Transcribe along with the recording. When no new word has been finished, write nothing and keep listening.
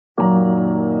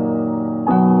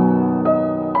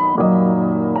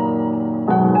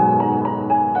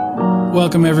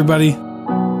Welcome, everybody.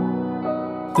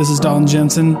 This is Dalton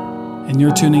Jensen, and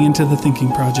you're tuning into The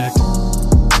Thinking Project.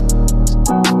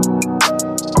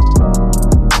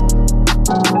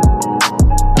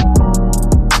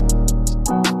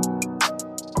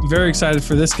 Very excited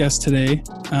for this guest today.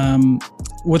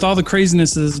 With all the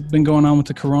craziness that's been going on with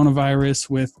the coronavirus,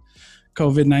 with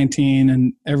COVID-19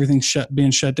 and everything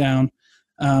being shut down,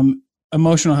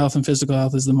 emotional health and physical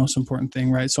health is the most important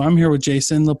thing, right? So I'm here with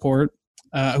Jason Laporte,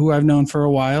 who I've known for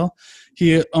a while.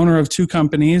 He owner of two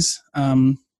companies,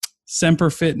 Semper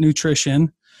Fit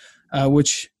Nutrition,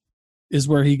 which is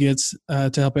where he gets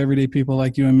to help everyday people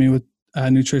like you and me with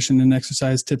nutrition and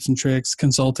exercise tips and tricks,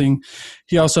 consulting.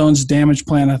 He also owns Damage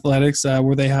Plan Athletics,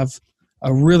 where they have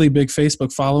a really big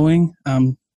Facebook following,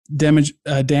 Damage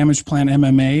Plan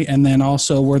MMA, and then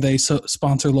also where they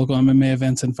sponsor local MMA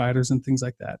events and fighters and things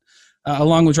like that.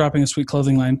 Along with dropping a sweet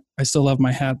clothing line. I still love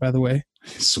my hat, by the way.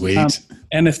 Sweet.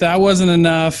 And if that wasn't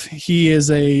enough, he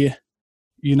is a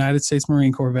United States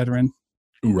Marine Corps veteran.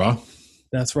 Hoorah.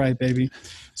 That's right, baby.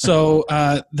 So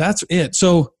that's it.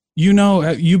 So,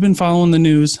 you've been following the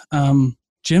news.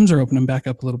 Gyms are opening back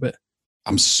up a little bit.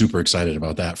 I'm super excited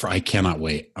about that. I cannot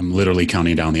wait. I'm literally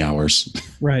counting down the hours.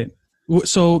 Right.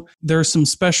 So there's some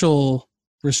special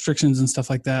restrictions and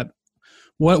stuff like that.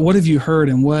 What have you heard,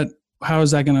 and how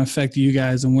is that going to affect you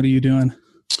guys, and what are you doing?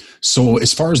 So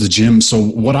as far as the gym, so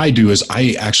what I do is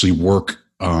I actually work,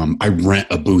 I rent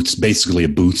a booth, basically a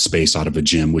booth space out of a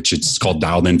gym, which it's called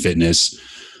Dialed In Fitness.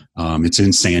 It's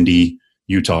in Sandy,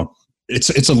 Utah.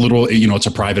 It's a little, it's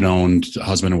a private owned,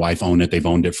 husband and wife own it. They've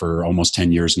owned it for almost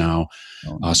 10 years now.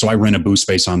 So I rent a booth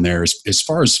space on there. As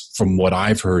far as from what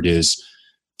I've heard is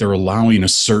they're allowing a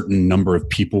certain number of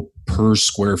people per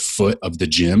square foot of the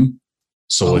gym.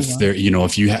 So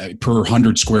if you have per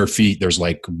 100 square feet, there's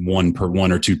like one per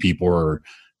one or two people, or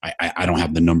I don't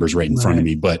have the numbers right in front of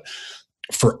me, but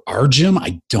for our gym,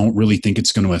 I don't really think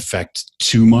it's going to affect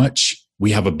too much.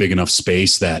 We have a big enough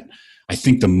space that I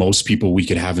think the most people we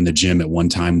could have in the gym at one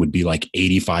time would be like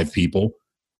 85 people.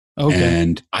 Okay.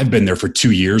 And I've been there for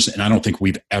 2 years, and I don't think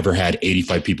we've ever had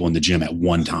 85 people in the gym at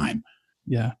one time.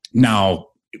 Yeah. Now,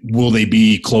 will they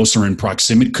be closer in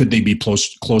proximity? Could they be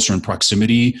closer in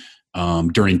proximity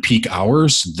during peak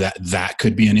hours? That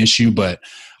could be an issue, but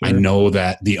sure. I know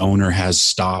that the owner has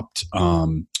stopped.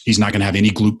 He's not going to have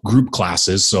any group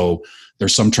classes. So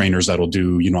there's some trainers that'll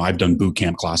do, I've done boot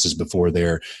camp classes before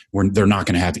there, where they're not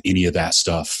going to have any of that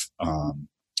stuff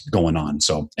going on.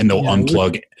 So, and they'll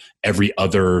unplug every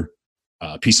other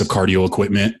piece of cardio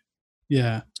equipment.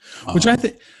 Yeah.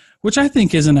 Which I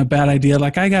think isn't a bad idea.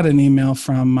 Like, I got an email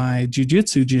from my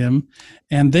jiu-jitsu gym,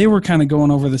 and they were kind of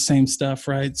going over the same stuff,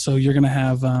 right? So you're going to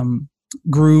have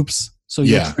groups. So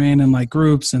you'll train in like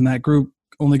groups, and that group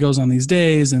only goes on these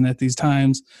days and at these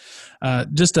times,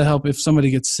 just to help if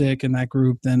somebody gets sick in that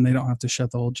group, then they don't have to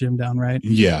shut the whole gym down, right?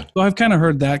 Yeah. So I've kind of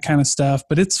heard that kind of stuff,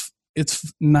 but it's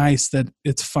nice that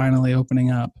it's finally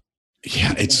opening up.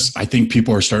 Yeah, I think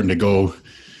people are starting to go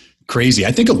crazy.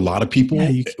 I think a lot of people,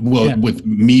 with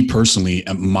me personally,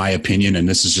 my opinion, and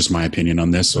this is just my opinion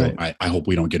on this, so right. I hope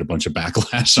we don't get a bunch of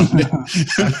backlash on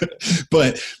it.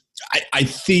 But I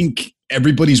think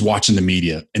everybody's watching the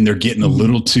media, and they're getting a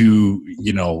little too,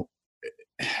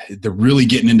 they're really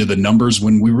getting into the numbers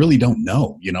when we really don't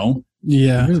know,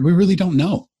 Yeah. We really don't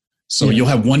know. So you'll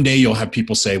have one day, you'll have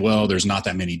people say, well, there's not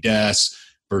that many deaths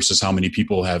versus how many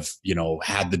people have,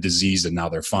 had the disease and now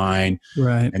they're fine.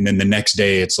 Right. And then the next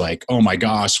day it's like, oh my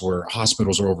gosh, where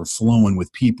hospitals are overflowing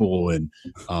with people, and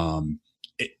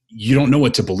you don't know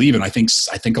what to believe. And I think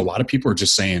a lot of people are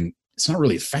just saying it's not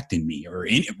really affecting me,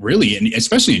 and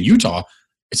especially in Utah,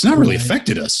 it's not really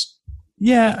affected us.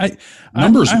 Yeah.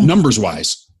 Numbers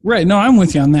wise. Right. No, I'm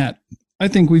with you on that. I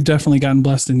think we've definitely gotten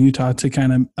blessed in Utah to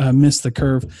kind of miss the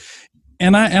curve.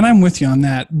 And I'm with you on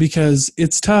that, because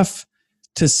it's tough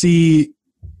to see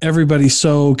everybody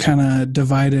so kind of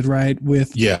divided, right?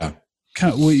 With, do you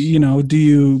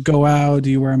go out? Do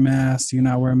you wear a mask? Do you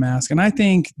not wear a mask? And I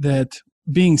think that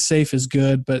being safe is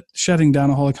good, but shutting down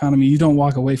a whole economy, you don't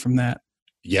walk away from that.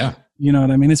 Yeah. You know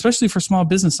what I mean? Especially for small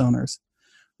business owners,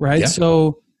 right? Yeah.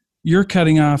 So you're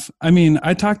cutting off. I mean,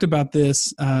 I talked about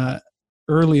this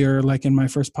earlier, like in my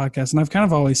first podcast, and I've kind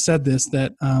of always said this,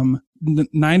 that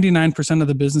 99% of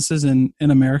the businesses in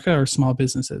America are small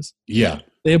businesses. Yeah.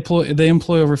 They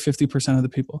employ over 50% of the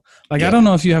people. Like, I don't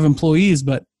know if you have employees,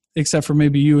 but except for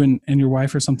maybe you and your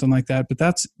wife or something like that, but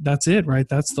that's it, right?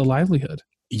 That's the livelihood.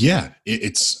 Yeah.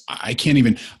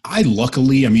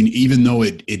 Luckily, I mean, even though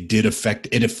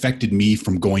it affected me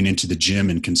from going into the gym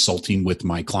and consulting with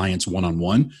my clients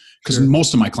one-on-one, because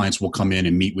most of my clients will come in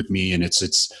and meet with me, and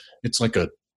it's like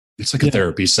It's like a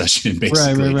therapy session,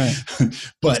 basically. Right.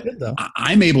 But Good,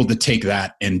 I'm able to take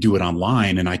that and do it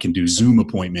online, and I can do Zoom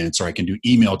appointments, or I can do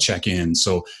email check-ins.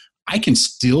 So I can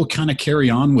still kind of carry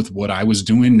on with what I was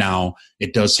doing. Now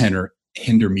it does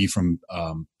hinder me from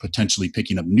potentially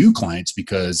picking up new clients,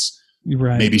 because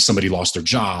maybe somebody lost their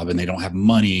job and they don't have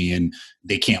money and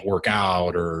they can't work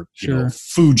out, or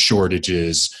food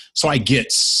shortages. So I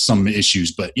get some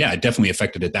issues, but yeah, it definitely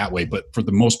affected it that way. But for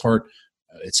the most part,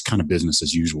 it's kind of business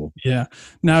as usual. Yeah.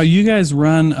 Now you guys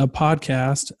run a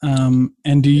podcast,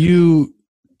 and do you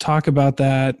talk about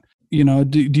that? Do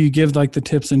you give like the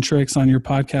tips and tricks on your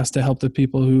podcast to help the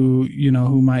people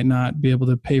who might not be able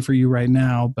to pay for you right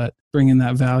now, but bringing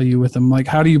that value with them? Like,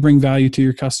 how do you bring value to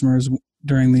your customers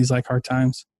during these like hard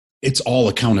times? It's all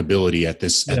accountability at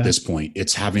this point.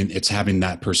 It's having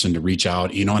that person to reach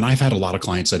out, and I've had a lot of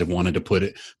clients that have wanted to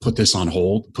put this on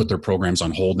hold, put their programs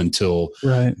on hold until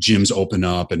gyms open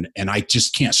up. And I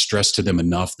just can't stress to them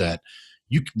enough that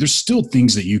there's still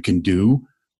things that you can do.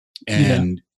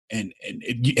 And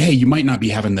hey, you might not be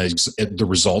having the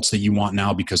results that you want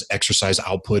now because exercise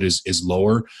output is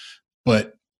lower,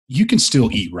 but you can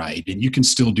still eat right, and you can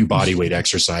still do body weight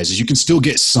exercises. You can still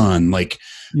get sun,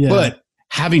 but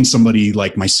having somebody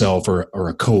like myself or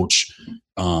a coach,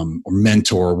 or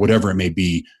mentor, or whatever it may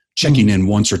be, checking in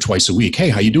once or twice a week. Hey,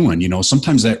 how you doing?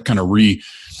 Sometimes that kind of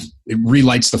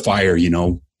relights the fire,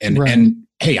 and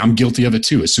hey, I'm guilty of it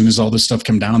too. As soon as all this stuff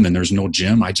came down, then there's no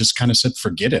gym. I just kind of said,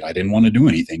 forget it. I didn't want to do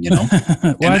anything,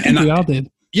 Well, I think we all did.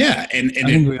 Yeah. And I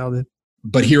think we all did.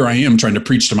 But here I am trying to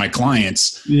preach to my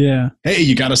clients. Yeah. Hey,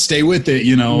 you got to stay with it,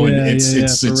 and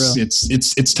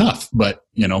it's tough, but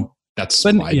that's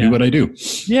why I do what I do.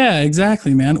 Yeah,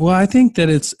 exactly, man. Well, I think that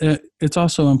it's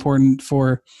also important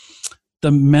for the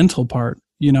mental part.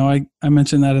 I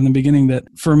mentioned that in the beginning, that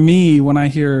for me,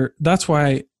 that's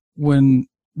why when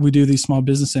we do these small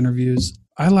business interviews,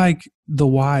 I like the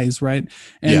whys, right?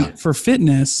 And for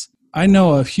fitness, I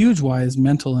know a huge why is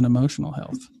mental and emotional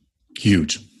health.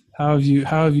 Huge. How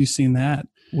have you seen that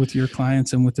with your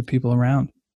clients and with the people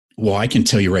around? Well, I can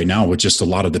tell you right now, with just a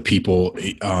lot of the people,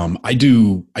 I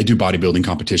do bodybuilding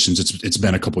competitions. It's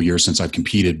been a couple years since I've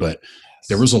competed, but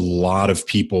there was a lot of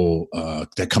people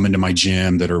that come into my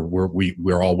gym that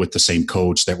we're all with the same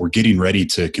coach, that were getting ready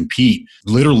to compete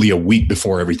literally a week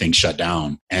before everything shut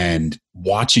down. And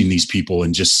watching these people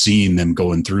and just seeing them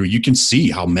going through, you can see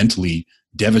how mentally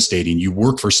devastating. You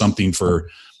work for something for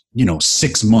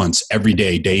 6 months, every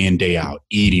day, day in, day out,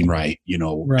 eating right,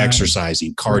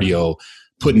 exercising, cardio,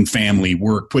 putting family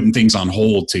work, putting things on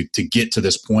hold to get to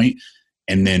this point.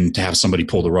 And then to have somebody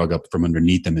pull the rug up from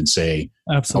underneath them and say,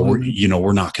 absolutely,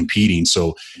 we're not competing.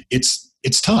 So it's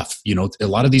tough.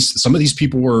 Some of these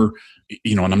people were,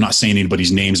 and I'm not saying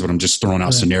anybody's names, but I'm just throwing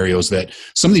out scenarios that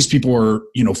some of these people are,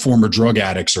 former drug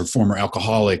addicts or former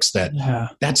alcoholics,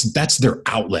 that's their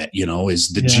outlet, is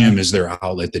the gym is their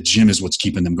outlet. The gym is what's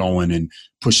keeping them going and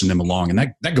pushing them along.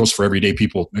 And that goes for everyday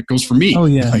people. That goes for me. Oh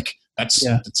yeah.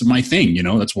 That's my thing,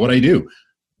 that's what I do.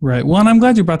 Right. Well, and I'm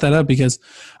glad you brought that up, because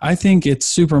I think it's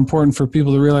super important for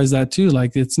people to realize that too.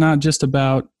 Like, it's not just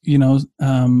about,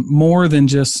 more than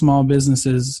just small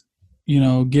businesses,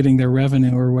 getting their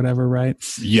revenue or whatever, right?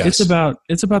 Yes.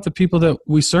 It's about the people that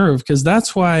we serve, because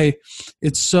that's why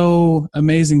it's so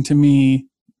amazing to me.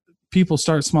 People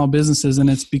start small businesses, and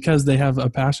it's because they have a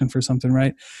passion for something,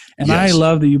 right? And I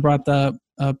love that you brought up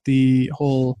the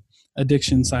whole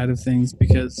addiction side of things,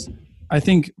 because I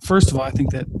think, first of all,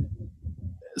 that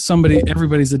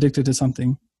everybody's addicted to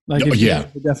something. Like,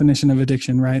 the definition of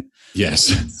addiction, right? Yes.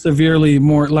 Severely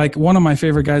more. Like, one of my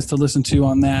favorite guys to listen to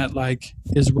on that,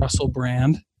 is Russell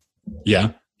Brand.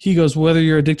 Yeah. He goes, whether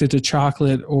you're addicted to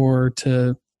chocolate or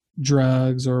to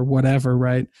drugs or whatever,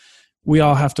 right? We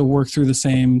all have to work through the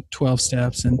same 12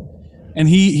 steps. And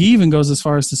he even goes as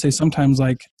far as to say sometimes,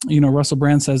 Russell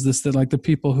Brand says this, that the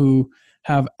people who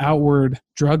have outward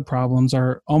drug problems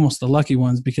are almost the lucky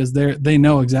ones, because they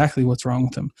know exactly what's wrong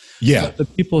with them. Yeah. But the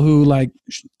people who like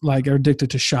are addicted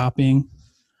to shopping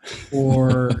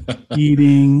or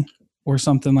eating or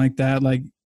something like that,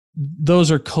 those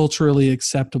are culturally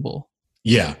acceptable.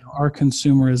 Yeah. Our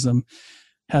consumerism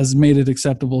has made it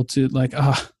acceptable to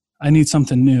I need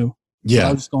something new. Yeah. So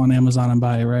I'll just go on Amazon and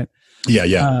buy it. Right. Yeah.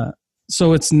 Yeah.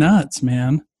 So it's nuts,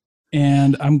 man.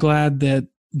 And I'm glad that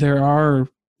there are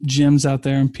gyms out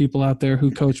there and people out there who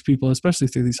coach people, especially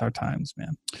through these hard times,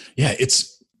 man. Yeah.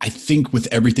 I think with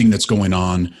everything that's going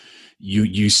on,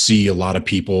 you see a lot of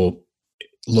people.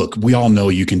 Look, we all know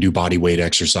you can do body weight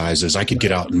exercises. I could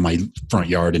get out in my front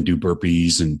yard and do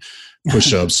burpees and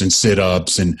push-ups and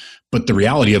sit-ups. But the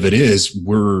reality of it is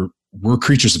we're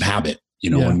creatures of habit.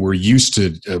 and we're used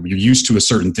to, you're used to a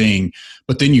certain thing,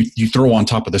 but then you throw on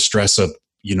top of the stress of,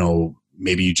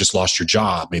 maybe you just lost your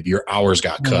job. Maybe your hours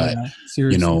got cut,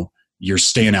 you're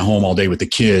staying at home all day with the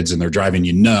kids and they're driving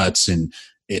you nuts. And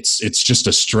it's just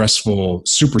a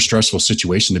super stressful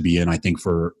situation to be in, I think,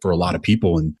 for a lot of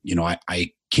people. And,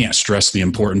 I can't stress the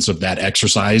importance of that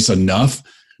exercise enough.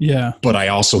 Yeah. But I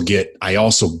also get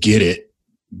it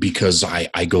because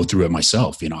I go through it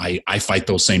myself. I fight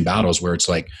those same battles where it's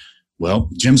like, well,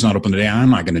 gym's not open today. I'm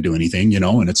not going to do anything,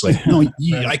 and it's like, no,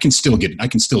 right. I can still do it. I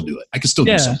can still do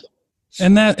something.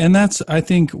 And that's, I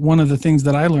think, one of the things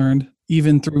that I learned,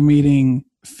 even through meeting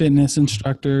fitness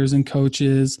instructors and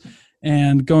coaches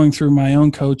and going through my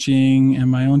own coaching and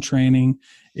my own training,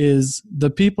 is the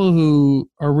people who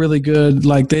are really good,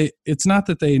 like it's not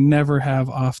that they never have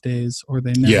off days or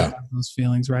they never have those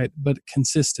feelings, right? But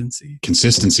consistency.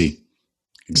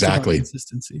 Exactly.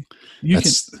 Consistency.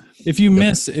 If you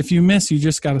miss, you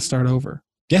just got to start over.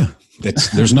 Yeah.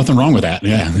 There's nothing wrong with that.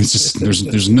 Yeah. It's just,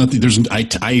 there's nothing,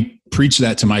 I preach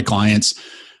that to my clients.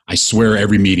 I swear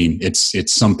every meeting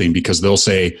it's something, because they'll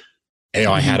say, hey,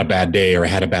 I had a bad day or I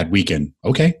had a bad weekend.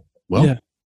 Okay. Well,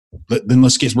 then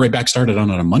let's get right back started on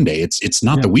a Monday. It's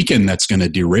not the weekend that's going to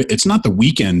derail. It's not the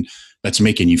weekend that's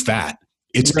making you fat.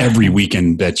 It's every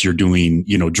weekend that you're doing,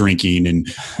 drinking and,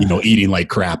 eating like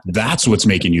crap. That's what's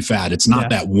making you fat. It's not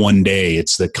that one day.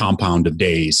 It's the compound of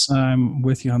days. I'm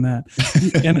with you on that.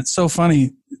 And it's so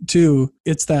funny too.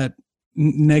 It's that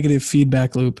negative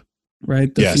feedback loop,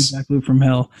 right? The feedback loop from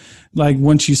hell. Like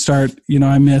once you start,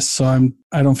 I miss, so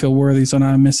I don't feel worthy. So now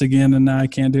I miss again, and now I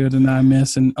can't do it. And now I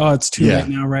miss, and it's too late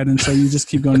now. Right. And so you just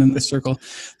keep going in this circle.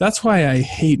 That's why I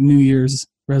hate New Year's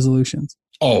resolutions.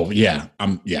 Oh yeah.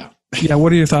 Yeah.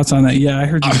 What are your thoughts on that? Yeah. I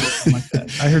heard you something like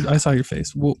that. I saw your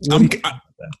face.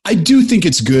 I do think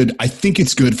it's good. I think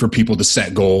it's good for people to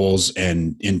set goals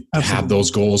and have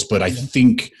those goals. But I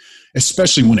think,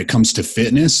 especially when it comes to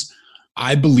fitness,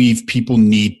 I believe people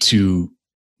need to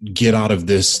get out of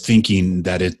this thinking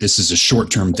that this is a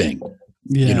short-term thing.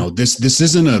 Yeah. This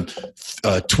isn't a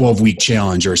 12-week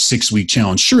challenge or a 6-week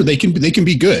challenge. Sure, they can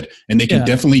be good, and they can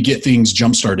definitely get things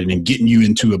jump-started and getting you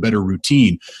into a better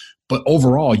routine. But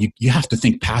overall, you have to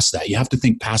think past that. You have to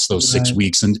think past those 6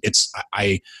 weeks. And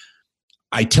I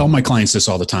tell my clients this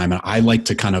all the time, and I like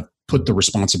to kind of put the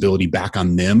responsibility back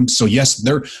on them. So yes,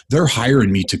 they're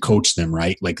hiring me to coach them,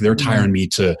 right? Like they're hiring me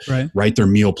to write their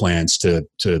meal plans, to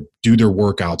do their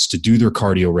workouts, to do their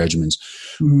cardio regimens.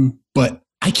 Mm-hmm. But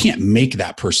I can't make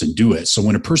that person do it. So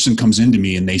when a person comes into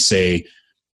me and they say,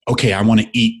 okay, I want to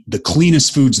eat the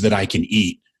cleanest foods that I can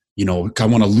eat, I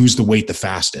want to lose the weight the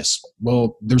fastest.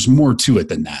 Well, there's more to it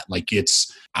than that. Like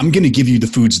I'm going to give you the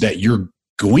foods that you're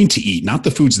going to eat, not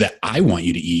the foods that I want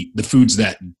you to eat, the foods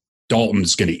that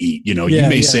Dalton's going to eat. You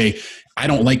may say, I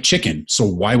don't like chicken. So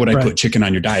why would I put chicken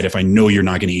on your diet if I know you're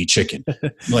not going to eat chicken?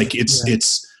 Like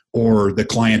or the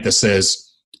client that says,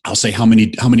 I'll say, how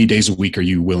many days a week are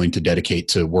you willing to dedicate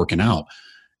to working out?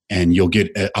 And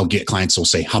I'll get clients who'll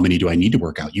say, how many do I need to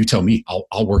work out? You tell me.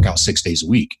 I'll work out 6 days a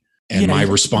week. And my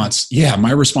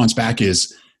response back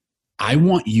is, I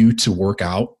want you to work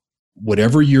out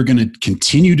whatever you're going to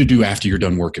continue to do after you're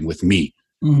done working with me.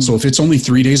 Mm-hmm. So if it's only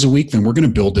 3 days a week, then we're going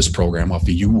to build this program off of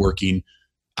you working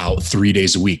out 3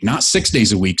 days a week, not 6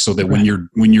 days a week. So that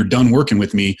when you're done working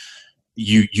with me,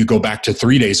 you go back to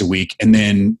 3 days a week, and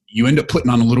then you end up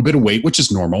putting on a little bit of weight, which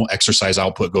is normal. Exercise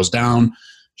output goes down,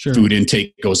 food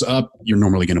intake goes up. You're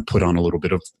normally going to put on a little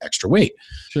bit of extra weight.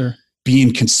 Sure.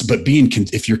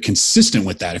 If you're consistent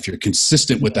with that, if you're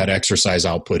consistent with that exercise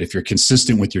output, if you're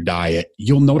consistent with your diet,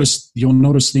 you'll notice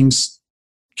things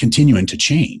continuing to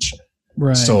change.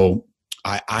 Right. So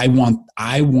I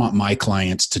want my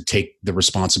clients to take the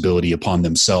responsibility upon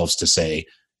themselves to say,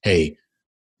 hey,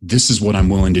 this is what I'm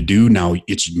willing to do. Now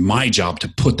it's my job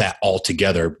to put that all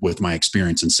together with my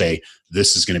experience and say,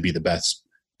 this is going to be the best.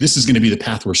 This is going to be the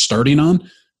path we're starting on.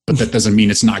 But that doesn't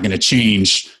mean it's not going to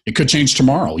change. It could change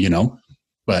tomorrow,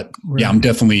 But I'm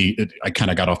definitely. I kind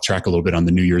of got off track a little bit on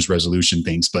the New Year's resolution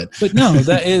things, but no,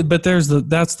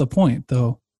 that's the point,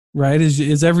 though, right?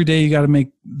 Is every day you got to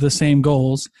make the same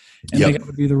goals, and they got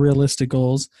to be the realistic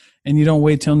goals, and you don't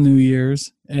wait till New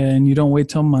Year's, and you don't wait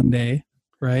till Monday,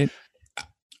 right?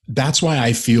 That's why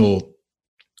I feel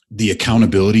the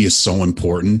accountability is so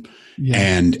important. Yeah.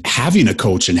 And having a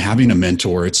coach and having a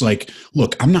mentor, it's like,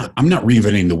 look, I'm not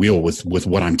reinventing the wheel with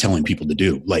what I'm telling people to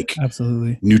do. Like,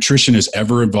 absolutely, nutrition is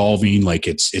ever evolving. Like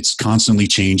it's constantly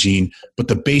changing, but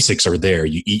the basics are there.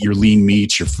 You eat your lean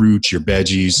meats, your fruits, your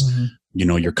veggies,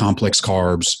 your complex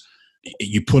carbs.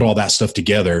 You put all that stuff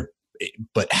together,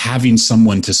 but having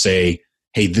someone to say,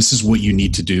 hey, this is what you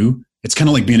need to do. It's kind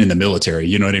of like being in the military,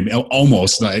 you know what I mean?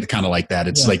 Almost kind of like that.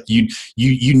 It's like you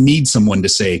need someone to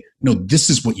say, no, this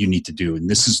is what you need to do, and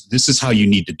this is how you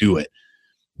need to do it,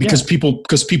 because people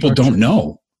don't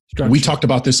know. We talked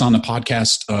about this on the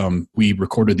podcast we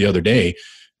recorded the other day.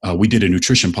 We did a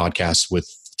nutrition podcast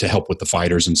to help with the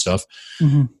fighters and stuff.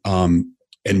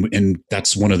 And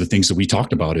that's one of the things that we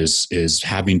talked about is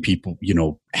having people,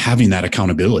 having that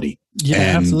accountability,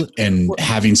 and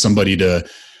having somebody to,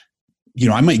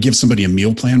 I might give somebody a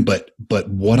meal plan, but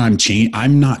what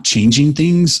I'm not changing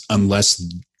things unless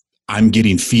I'm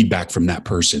getting feedback from that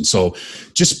person. So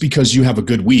just because you have a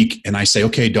good week and I say,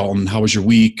 okay, Dalton, how was your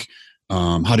week?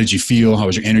 How did you feel? How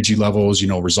was your energy levels?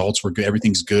 Results were good.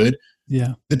 Everything's good.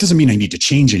 Yeah. That doesn't mean I need to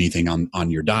change anything on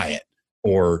your diet.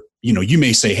 Or, you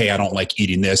may say, hey, I don't like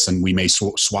eating this, and we may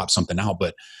swap something out.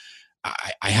 But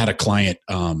I had a client,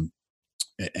 and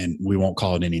we won't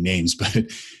call it any names, but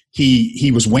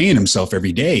he was weighing himself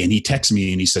every day, and he texts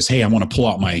me and he says, hey, I want to pull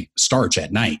out my starch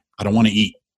at night. I don't want to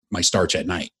eat my starch at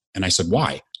night. And I said,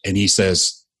 why? And he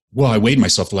says, well, I weighed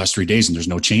myself the last 3 days and there's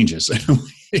no changes.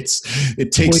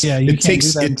 It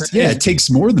takes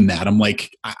more than that. I'm like,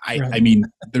 I mean,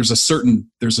 there's a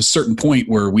certain point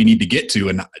where we need to get to,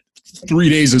 and 3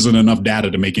 days isn't enough data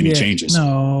to make any changes.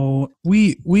 No,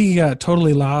 we got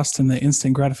totally lost in the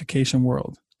instant gratification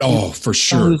world. Oh, for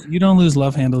sure. You don't lose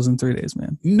love handles in 3 days,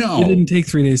 man. No, it didn't take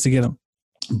 3 days to get them.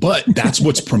 But that's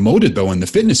what's promoted though in the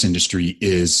fitness industry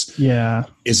is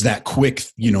that quick,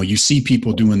 you see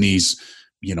people doing these,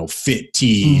 fit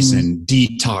teas and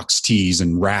detox teas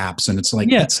and wraps. And it's like,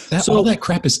 all that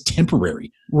crap is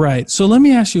temporary. Right. So let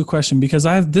me ask you a question, because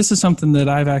this is something that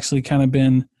I've actually kind of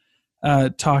been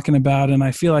talking about, and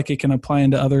I feel like it can apply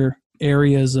into other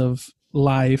areas of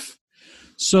life.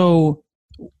 So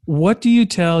what do you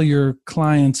tell your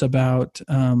clients about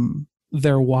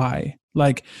their why?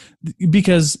 Like,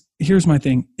 because here's my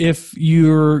thing. If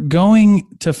you're going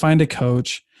to find a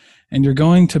coach and you're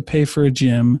going to pay for a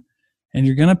gym and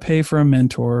you're going to pay for a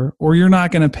mentor, or you're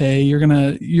not going to pay, you're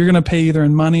going to pay either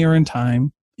in money or in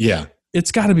time. Yeah.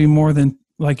 It's got to be more than,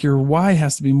 like, your why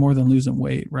has to be more than losing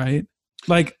weight, right?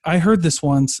 Like, I heard this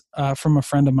once from a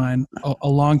friend of mine a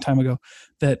long time ago,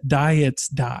 that diets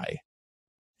die.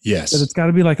 Yes. But it's got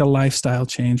to be like a lifestyle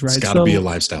change, right? It's got to be a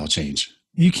lifestyle change.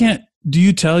 You can't, do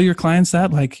you tell your clients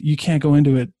that? Like, you can't go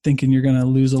into it thinking you're going to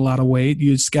lose a lot of weight.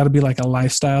 You just got to be like a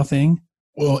lifestyle thing.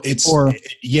 Well,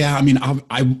 I mean,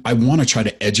 I want to try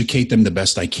to educate them the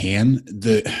best I can.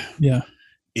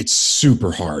 It's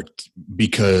super hard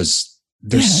because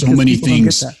there's so many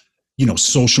things,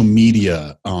 social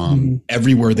media,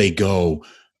 everywhere they go,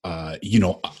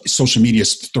 social media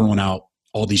is throwing out,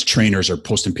 all these trainers are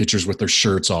posting pictures with their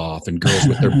shirts off and girls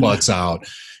with their butts out.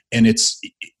 And it's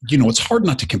hard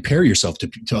not to compare yourself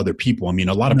to other people. I mean,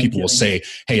 a lot of people will say,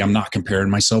 hey, I'm not comparing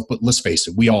myself, but let's face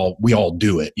it, we all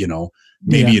do it,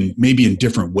 maybe in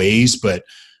different ways. But,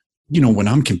 when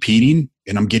I'm competing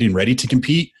and I'm getting ready to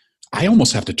compete, I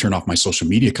almost have to turn off my social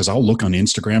media, because I'll look on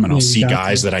Instagram and I'll see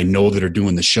guys that I know that are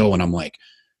doing the show. And I'm like,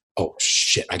 oh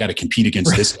shit, I got to compete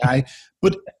against this guy.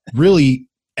 But really,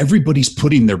 everybody's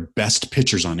putting their best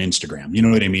pictures on Instagram. You know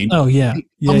what I mean? Oh yeah.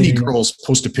 How many girls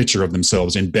post a picture of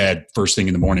themselves in bed first thing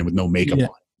in the morning with no makeup on?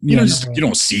 You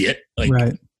don't see it.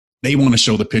 Like, they want to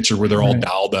show the picture where they're all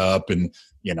dolled up and,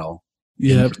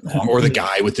 or the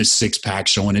guy with his six pack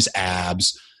showing his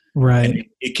abs. Right. And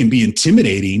it can be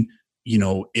intimidating.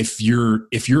 If you're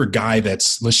a guy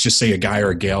that's, let's just say a guy or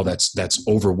a gal that's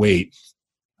overweight,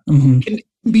 it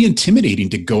can be intimidating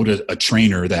to go to a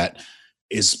trainer that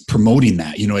is promoting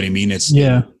that. You know what I mean?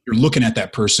 You're looking at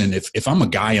that person. If I'm a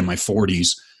guy in my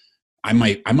 40s, I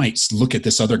might look at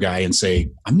this other guy and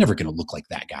say, I'm never going to look like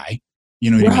that guy.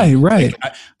 You know what I mean? Right.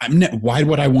 Like, why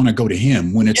would I want to go to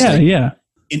him when it's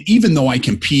and even though I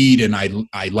compete and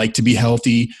I like to be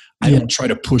healthy, I don't try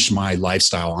to push my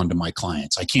lifestyle onto my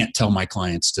clients. I can't tell my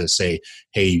clients to say,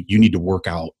 hey, you need to work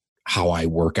out how I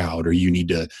work out, or you need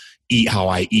to eat how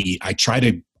I eat. I try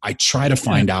to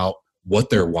find out what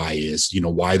their why is,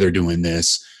 why they're doing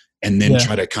this, and then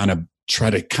try to kind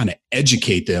of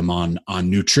educate them on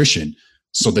nutrition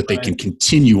so that they can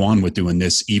continue on with doing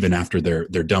this even after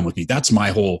they're done with me. That's my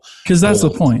whole, because that's the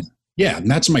point. Yeah.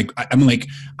 And I'm like,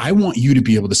 I want you to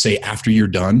be able to say, after you're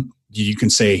done, you can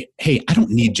say, hey, I don't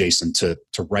need Jason to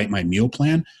write my meal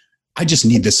plan. I just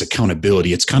need this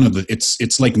accountability. It's kind of,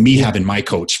 it's like me having my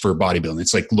coach for bodybuilding.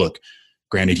 It's like, look,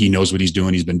 granted, he knows what he's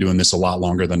doing. He's been doing this a lot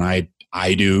longer than I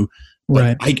do.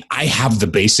 But I have the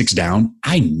basics down.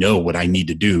 I know what I need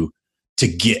to do to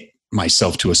get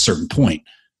myself to a certain point.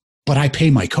 But I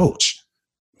pay my coach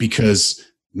because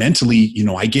mentally,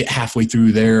 I get halfway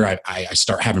through there. I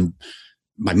start having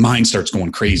my mind starts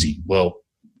going crazy. Well,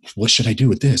 what should I do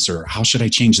with this? Or how should I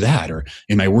change that? Or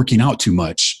am I working out too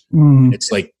much?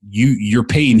 It's like you're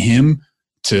paying him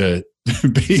to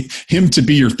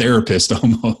be your therapist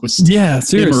almost. Yeah,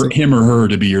 seriously. Him or her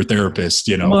to be your therapist,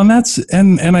 you know? Well, and that's, I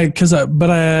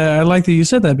like that you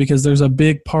said that, because there's a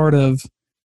big part of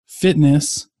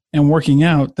fitness and working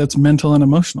out that's mental and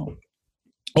emotional.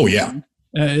 Oh yeah.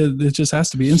 It just has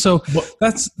to be. And so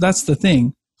that's the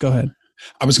thing. Go ahead.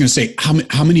 I was going to say,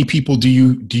 how many people do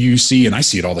you see, and I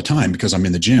see it all the time because I'm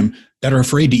in the gym, that are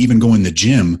afraid to even go in the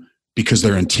gym because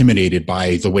they're intimidated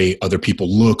by the way other people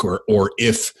look, or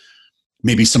if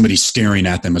maybe somebody's staring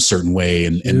at them a certain way,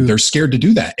 and they're scared to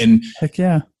do that. And heck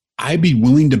yeah, I'd be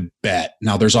willing to bet,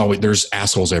 now there's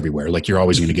assholes everywhere, like you're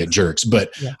always going to get jerks,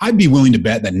 but I'd be willing to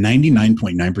bet that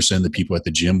 99.9% of the people at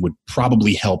the gym would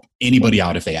probably help anybody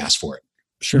out if they asked for it.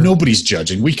 Sure. Nobody's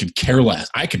judging. We could care less.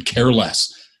 I could care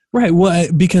less. Right. Well,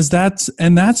 because that's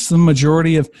the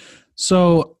majority of,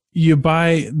 so you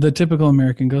buy, the typical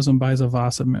American goes and buys a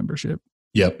Vasa membership.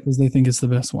 Yep. Because they think it's the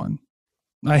best one.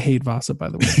 I hate Vasa, by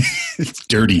the way. It's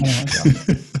dirty.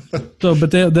 So,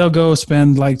 but they'll go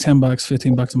spend like $10,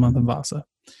 $15 a month in Vasa.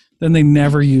 Then they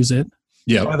never use it.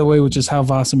 Yeah. By the way, which is how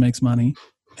Vasa makes money.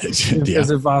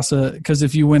 Because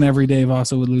if you win every day,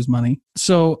 Vasa would lose money.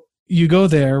 So you go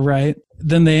there, right?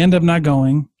 Then they end up not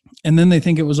going. And then they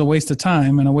think it was a waste of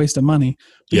time and a waste of money.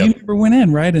 But you never went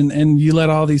in, right? And you let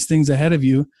all these things ahead of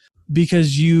you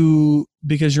because your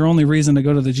only reason to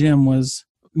go to the gym was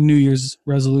New Year's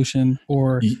resolution,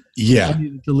 or I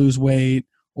needed to lose weight,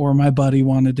 or my buddy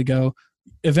wanted to go.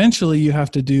 Eventually you have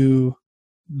to do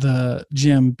the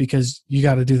gym because you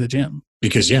got to do the gym.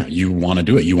 Because you want to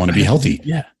do it. You want to be healthy.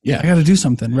 Yeah. I got to do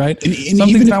something, right? And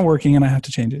something's not working and I have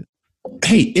to change it.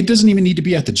 Hey, it doesn't even need to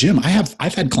be at the gym.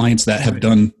 I've had clients that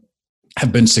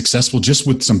have been successful just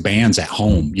with some bands at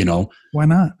home, you know. Why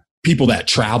not? People that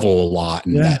travel a lot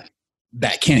and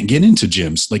that can't get into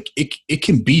gyms. Like it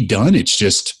can be done. It's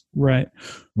just right.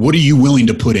 What are you willing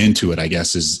to put into it, I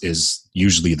guess is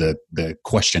usually the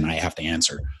question I have to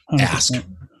answer. 100%. Ask.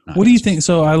 What do you think?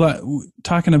 So I like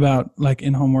talking about like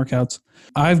in-home workouts.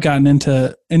 I've gotten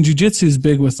into, and jiu-jitsu is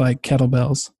big with like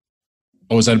kettlebells.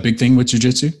 Oh, is that a big thing with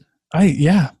jiu-jitsu?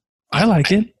 I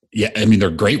like it. Yeah. I mean, they're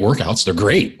great workouts. They're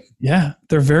great. Yeah.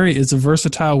 It's a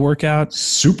versatile workout.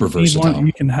 Super versatile.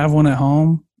 You can have one at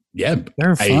home. Yeah.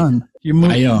 They're fun. You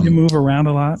move around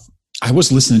a lot. I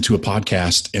was listening to a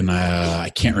podcast and I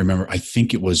can't remember. I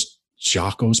think it was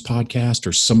Jocko's podcast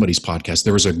or somebody's podcast.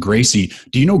 There was a Gracie.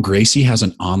 Do you know Gracie has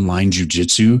an online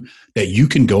jiu-jitsu that you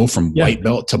can go from white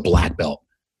belt to black belt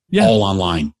all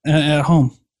online. At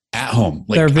home. At home.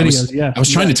 Like, there are videos, I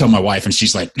was trying to tell my wife and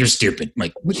she's like, you're stupid. I'm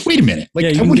like, wait a minute. Like,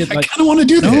 I kind of want to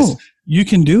do this. No, you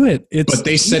can do it. But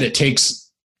they said it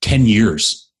takes 10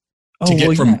 years to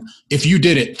get if you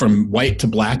did it from white to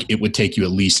black, it would take you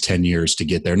at least 10 years to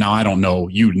get there. Now, I don't know.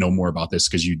 You know more about this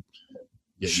because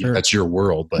that's your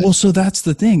world. But well, so that's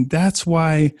the thing. That's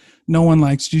why no one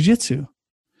likes jiu-jitsu.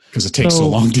 Because it takes so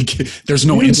long to get, there's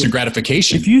no instant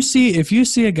gratification. If you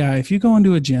see a guy, if you go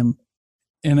into a gym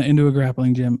into a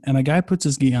grappling gym and a guy puts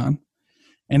his gi on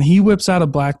and he whips out a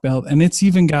black belt and it's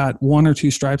even got 1 or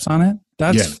 2 stripes on it,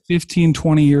 that's 15,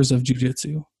 20 years of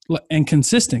jiu-jitsu and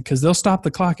consistent because they'll stop the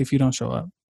clock if you don't show up.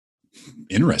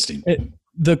 Interesting.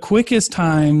 The quickest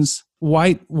times,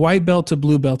 white belt to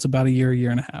blue belt's about a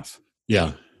year and a half.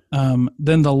 Yeah.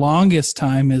 Then the longest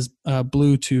time is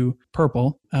blue to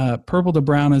purple. Purple to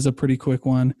brown is a pretty quick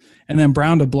one. And then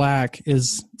brown to black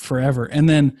is forever. And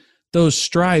then those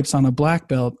stripes on a black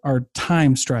belt are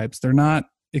time stripes. They're not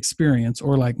experience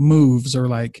or like moves or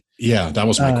like. Yeah, that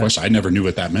was my question. I never knew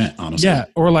what that meant, honestly. Yeah,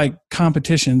 or like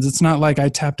competitions. It's not like I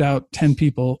tapped out 10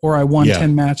 people or I won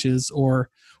 10 matches or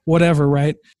whatever,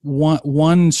 right?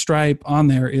 One stripe on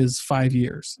there is 5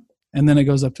 years. And then it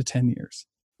goes up to 10 years.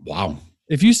 Wow.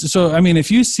 If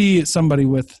you see somebody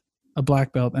with a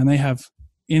black belt and they have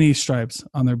any stripes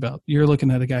on their belt, you're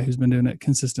looking at a guy who's been doing it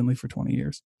consistently for 20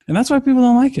 years. And that's why people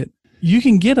don't like it. You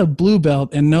can get a blue belt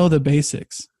and know the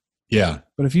basics. Yeah.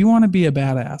 But if you want to be a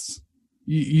badass,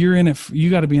 you're in it.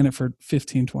 You got to be in it for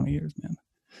 15, 20 years, man.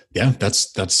 Yeah.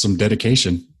 That's some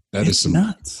dedication. It's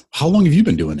nuts. How long have you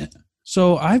been doing it?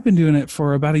 So I've been doing it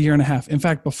for about a year and a half. In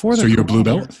fact, before So you're a blue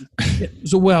belt?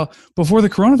 Before the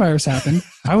coronavirus happened,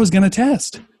 I was going to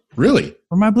test. Really?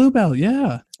 For my blue belt,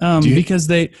 yeah. Because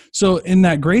in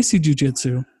that Gracie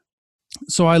Jiu-Jitsu,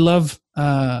 so I love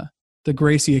the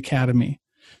Gracie Academy.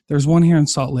 There's one here in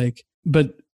Salt Lake,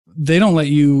 but they don't let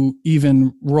you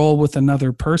even roll with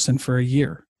another person for a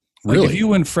year. Like really? If you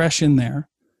went fresh in there,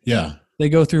 yeah, they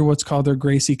go through what's called their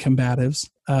Gracie Combatives,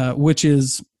 which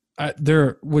is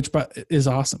is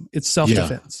awesome. It's Yeah.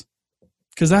 self-defense.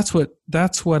 Because that's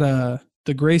what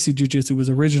the Gracie Jiu-Jitsu was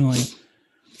originally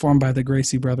formed by the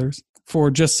Gracie brothers for,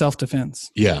 just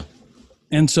self-defense. Yeah.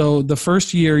 And so the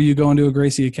first year you go into a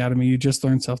Gracie Academy, you just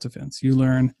learn self-defense. You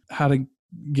learn how to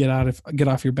get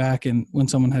off your back, and when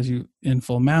someone has you in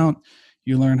full mount,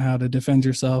 you learn how to defend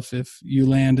yourself if you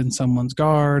land in someone's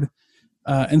guard.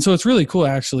 And so it's really cool,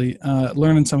 actually,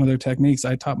 learning some of their techniques.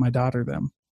 I taught my daughter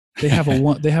them. They have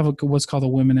what's called a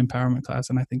women empowerment class,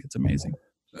 and I think it's amazing.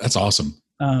 That's awesome.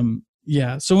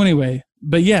 Yeah. So anyway,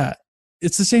 but yeah,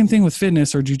 it's the same thing with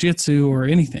fitness or jiu-jitsu or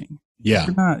anything. Yeah.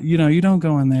 You're not, you don't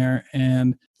go in there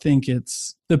and think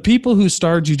it's the people who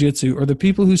start jiu-jitsu or the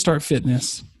people who start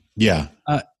fitness. Yeah.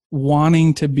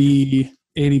 Wanting to be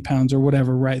 80 pounds or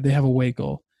whatever, right? They have a weight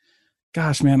goal.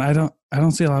 Gosh, man, I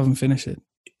don't see a lot of them finish it.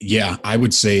 Yeah. I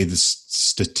would say this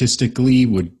statistically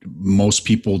most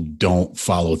people don't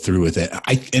follow through with it.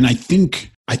 I think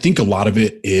a lot of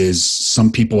it is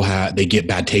some people they get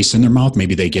bad taste in their mouth.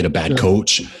 Maybe they get a bad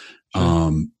coach.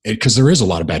 Because there is a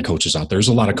lot of bad coaches out there. There's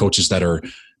a lot of coaches that are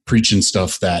preaching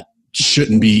stuff that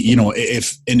shouldn't be,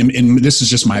 and this is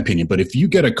just my opinion, but if you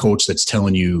get a coach that's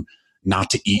telling you not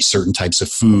to eat certain types of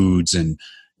foods and,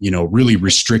 really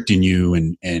restricting you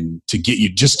and to get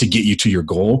you to your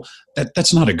goal,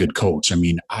 that's not a good coach. I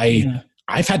mean,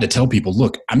 I've had to tell people,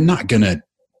 look, I'm not going to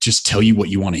just tell you what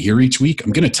you want to hear each week.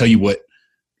 I'm going to tell you what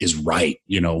is right,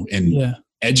 and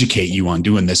educate you on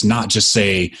doing this, not just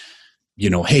say,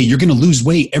 hey, you're going to lose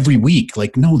weight every week.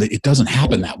 Like, no, it doesn't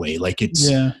happen that way. Like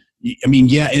initially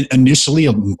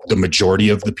the majority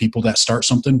of the people that start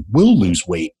something will lose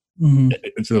weight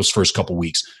for those first couple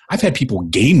weeks. I've had people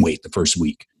gain weight the first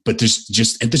week, but that's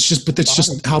just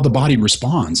how the body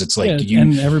responds. It's like,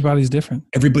 and everybody's different.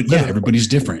 Everybody's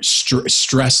different.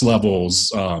 Stress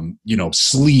levels,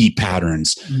 sleep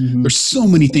patterns. There's so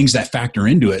many things that factor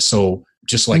into it. So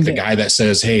just like the guy that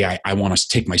says, hey, I want to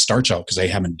take my starch out because I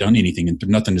haven't done anything and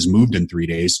nothing has moved in 3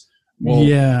 days. Well,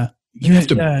 you have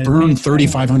to burn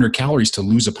 3,500 calories to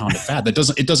lose a pound of fat. It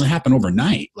doesn't happen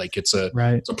overnight. Like it's a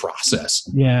process.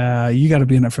 Yeah. You got to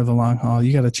be in it for the long haul.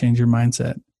 You got to change your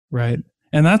mindset. Right.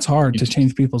 And that's hard to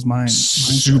change people's minds.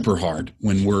 Super hard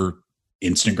when we're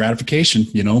instant gratification,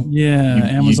 Yeah.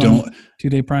 Amazon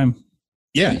 2-day Prime.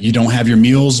 Yeah, you don't have your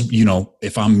meals.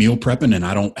 If I'm meal prepping and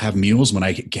I don't have meals when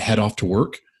I head off to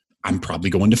work, I'm probably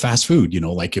going to fast food.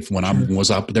 Like when I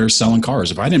was up there selling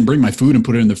cars, if I didn't bring my food and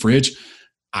put it in the fridge,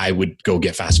 I would go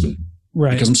get fast food.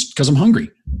 Right. Because I'm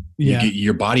hungry. Yeah.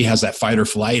 Your body has that fight or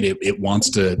flight.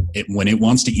 When it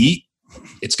wants to eat,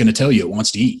 it's going to tell you it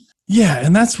wants to eat. Yeah.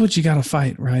 And that's what you got to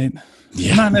fight, right?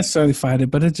 Yeah. Not necessarily fight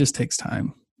it, but it just takes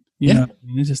time.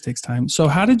 It just takes time. So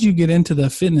how did you get into the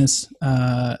fitness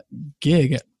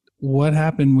gig? What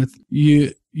happened with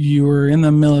you? You were in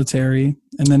the military,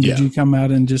 and then did you come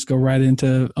out and just go right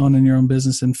into owning your own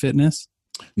business in fitness?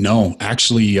 No,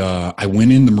 actually, I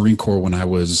went in the Marine Corps when I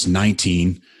was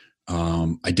 19.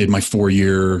 I did my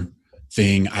 4-year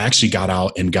thing. I actually got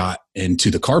out and got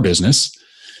into the car business,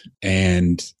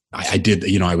 and I did,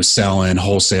 I was selling,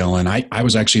 wholesaling. I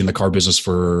was actually in the car business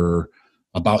for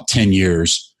about 10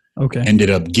 years. Okay. Ended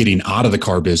up getting out of the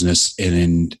car business, and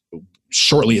then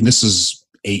shortly, and this is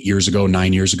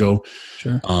 9 years ago.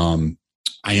 Sure.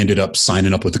 I ended up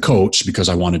signing up with a coach because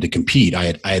I wanted to compete.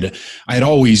 I had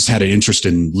always had an interest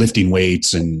in lifting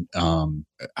weights, and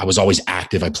I was always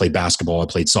active. I played basketball, I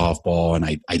played softball, and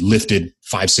I lifted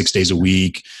 5-6 days a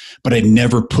week, but I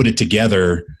never put it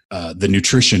together, the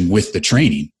nutrition with the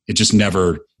training. It just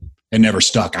never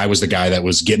stuck. I was the guy that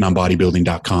was getting on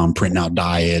bodybuilding.com, printing out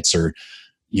diets, or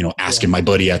asking my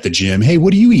buddy at the gym, hey,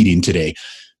 what are you eating today?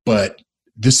 But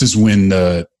this is when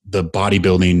the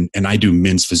bodybuilding, and I do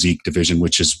men's physique division,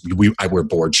 which is I wear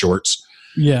board shorts.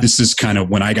 Yeah. This is kind of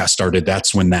when I got started.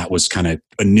 That's when that was kind of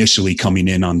initially coming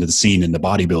in onto the scene in the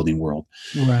bodybuilding world.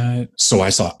 Right. So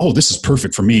I thought, oh, this is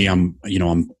perfect for me. I'm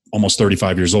almost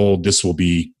 35 years old. This will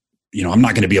be, I'm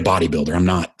not going to be a bodybuilder. I'm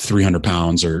not 300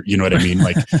 pounds, or, you know what I mean?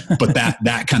 Like, but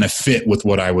that kind of fit with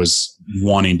what I was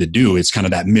wanting to do. It's kind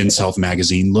of that Men's Health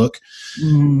magazine look.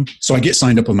 So I get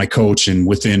signed up with my coach,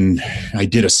 and I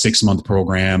did a 6-month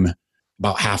program.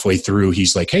 About halfway through,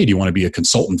 he's like, hey, do you want to be a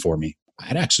consultant for me?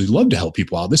 I'd actually love to help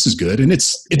people out. This is good. And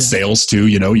it's sales too.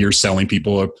 You're selling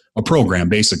people a program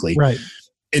basically. Right.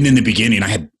 And in the beginning, I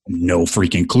had no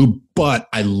freaking clue, but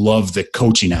I love the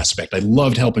coaching aspect. I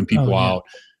loved helping people out,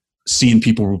 seeing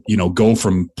people, go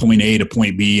from point A to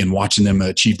point B and watching them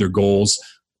achieve their goals.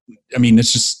 I mean,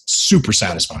 it's just super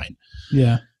satisfying.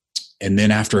 Yeah. And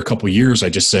then after a couple of years, I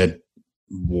just said,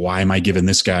 why am I giving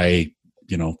this guy,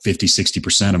 50,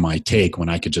 60% of my take when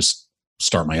I could just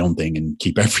start my own thing and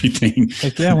keep everything.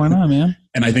 Like, yeah, why not, man?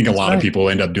 And I think a lot of people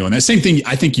end up doing that. Same thing.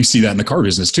 I think you see that in the car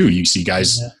business too. You see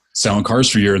guys selling cars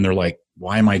for a year and they're like,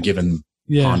 why am I giving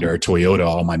Honda or Toyota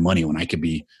all my money when I could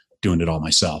be doing it all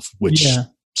myself? Which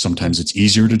sometimes it's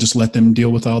easier to just let them deal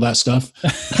with all that stuff.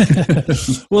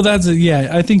 Well,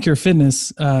 I think your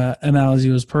fitness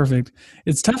analogy was perfect.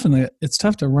 It's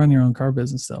tough to run your own car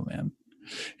business though, man.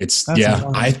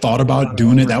 I thought about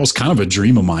doing it. That was kind of a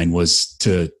dream of mine, was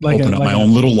to open up my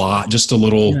own little lot, just a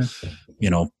little,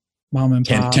 mom and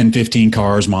 10, 15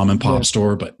 cars, mom and pop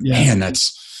store. But man,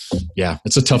 it's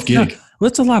a tough gig. Well,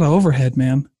 it's a lot of overhead,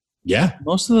 man. Yeah.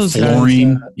 Most of those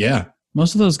flooring.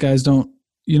 Most of those guys don't,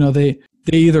 they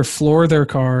either floor their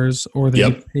cars or they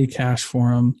pay cash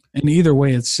for them. And either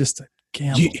way, it's just a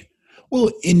gamble.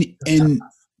 And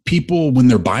people, when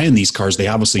they're buying these cars, they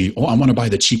obviously, I want to buy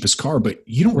the cheapest car, but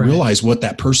you don't realize what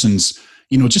that person's,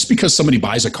 just because somebody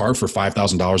buys a car for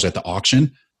 $5,000 at the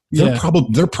auction,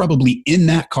 they're probably in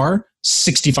that car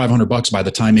 $6,500 by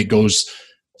the time it goes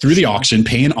through the auction,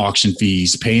 paying auction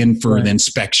fees, paying for the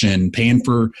inspection, paying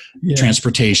for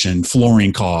transportation,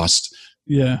 flooring cost.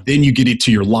 Yeah. Then you get it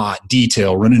to your lot,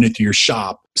 detail, running it to your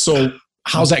shop. So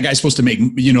how's that guy supposed to make,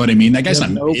 you know what I mean? That guy's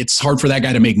it's hard for that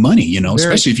guy to make money,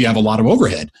 especially if you have a lot of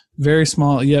overhead. Very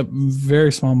small. Yep.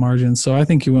 Very small margins. So I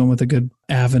think you went with a good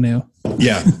avenue.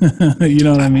 Yeah. You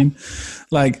know what I mean?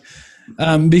 Like,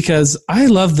 because I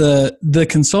love the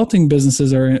consulting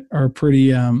businesses are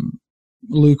pretty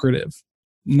lucrative.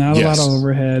 Not a lot of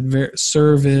overhead,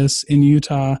 service in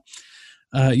Utah.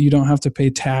 You don't have to pay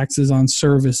taxes on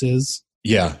services.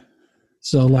 Yeah.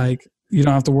 So like, you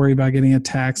don't have to worry about getting a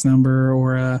tax number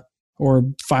or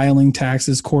filing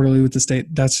taxes quarterly with the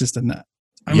state. That's just a nut.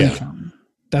 I'm an accountant.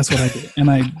 That's what I do. And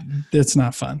it's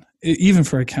not fun, even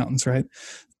for accountants, right?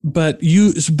 But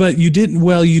you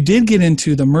did get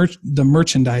into the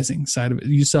merchandising side of it.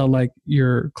 You sell like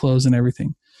your clothes and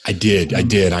everything. I did.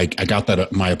 I got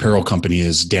that. My apparel company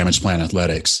is Damage Plan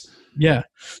Athletics. Yeah.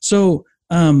 So,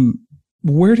 tell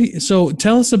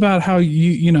us about how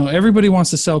everybody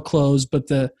wants to sell clothes, but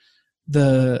the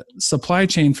supply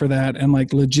chain for that and like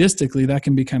logistically that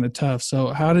can be kind of tough. So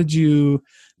how did you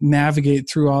navigate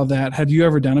through all that? Had you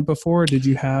ever done it before? Did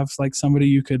you have like somebody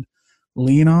you could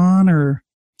lean on, or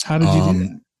how did you do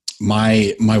that?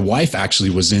 My wife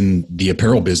actually was in the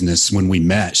apparel business when we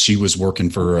met. She was working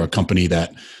for a company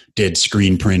that did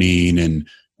screen printing and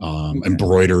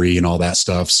embroidery and all that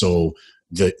stuff. So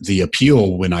the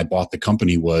appeal when I bought the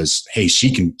company was, hey,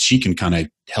 she can kind of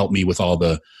help me with all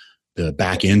the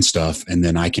back end stuff, and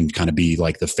then I can kind of be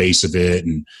like the face of it.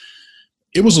 And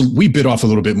we bit off a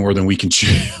little bit more than we could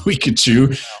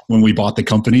chew when we bought the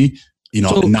company,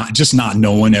 not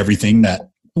knowing everything that.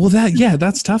 Well,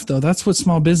 that's tough though. That's what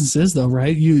small business is though,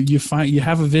 right? You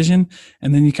have a vision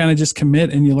and then you kind of just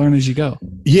commit and you learn as you go.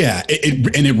 Yeah.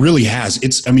 It really has.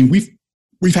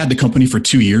 We've had the company for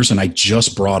 2 years, and I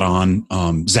just brought on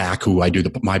Zach, who I do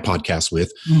my podcast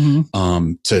with,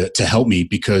 to help me,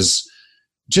 because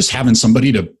just having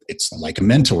somebody it's like a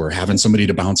mentor, having somebody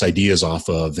to bounce ideas off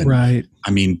of. And right.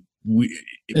 I mean,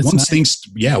 once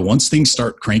things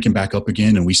start cranking back up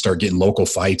again and we start getting local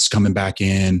fights coming back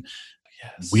in,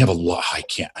 we have a lot.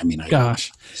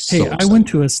 Gosh. Hey, I went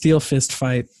to a steel fist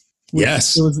fight.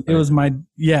 Yes. It was my,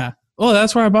 Oh,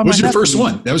 that's where I bought my hat. What was your first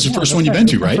one? That was your first one you've been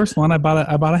to, right? First one. I bought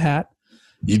a hat.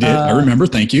 You did? I remember.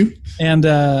 Thank you. And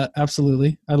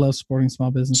absolutely. I love supporting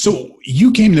small business. So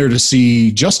you came there to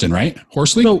see Justin, right?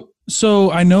 Horsley?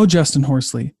 So I know Justin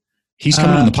Horsley. He's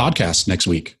coming on the podcast next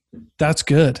week. That's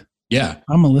good. Yeah.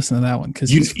 I'm going to listen to that one.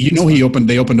 Cause they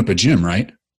opened up a gym,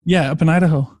 right? Yeah. Up in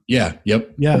Idaho. Yeah.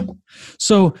 Yep. Yeah.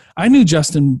 So I knew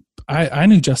Justin. I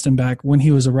knew Justin back when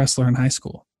he was a wrestler in high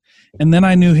school. And then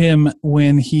I knew him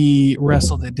when he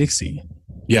wrestled at Dixie.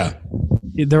 Yeah.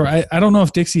 I don't know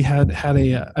if Dixie had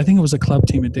I think it was a club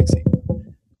team at Dixie,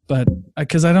 but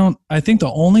because I think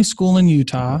the only school in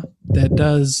Utah that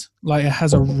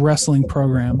has a wrestling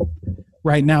program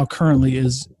right now currently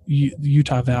is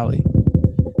Utah Valley.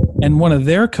 And one of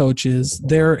their coaches,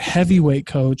 their heavyweight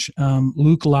coach,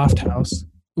 Luke Lofthouse,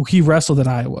 he wrestled at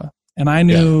Iowa. And I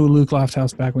knew Luke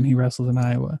Lofthouse back when he wrestled in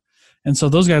Iowa. And so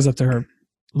those guys up there,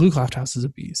 Luke Lofthouse is a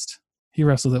beast. He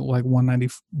wrestled at like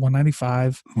 190,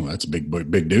 195. Oh, that's a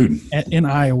big dude. In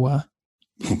Iowa.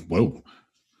 Whoa.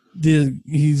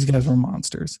 These guys were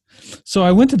monsters. So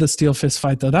I went to the steel fist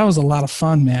fight, though. That was a lot of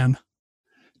fun, man.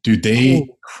 Dude,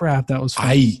 oh, crap, that was fun.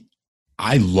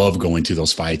 I love going to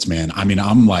those fights, man. I mean,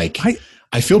 I'm like,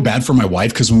 I feel bad for my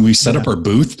wife because when we set up our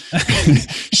booth,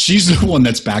 she's the one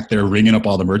that's back there ringing up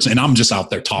all the merch, and I'm just out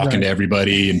there talking to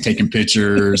everybody and taking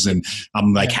pictures, and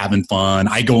I'm like having fun.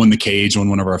 I go in the cage when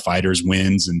one of our fighters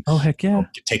wins, and heck yeah,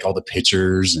 take all the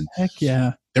pictures. And heck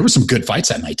yeah, there were some good fights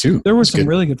that night too. There were some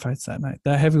really good fights that night.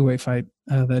 That heavyweight fight,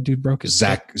 that dude broke his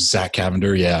Zach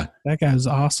Cavender, yeah, that guy was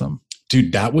awesome,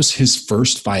 dude. That was his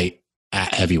first fight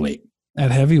at heavyweight. At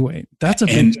heavyweight, that's a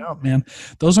big jump, man.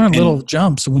 Those aren't little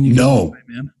jumps when you no, fight,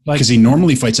 man. Because he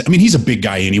normally fights. I mean, he's a big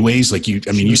guy, anyways. Like you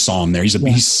saw him there. He's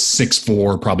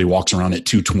 6'4", probably walks around at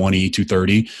 220,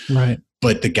 230. Right.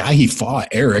 But the guy he fought,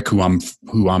 Eric, who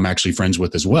I'm actually friends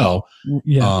with as well.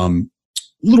 Yeah. A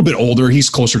little bit older. He's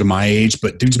closer to my age,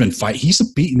 but dude's been fighting. He's a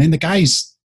beat, man.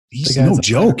 He's no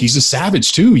joke. He's a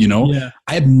savage too. You know. Yeah.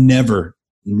 I have never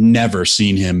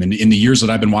seen him, and in the years that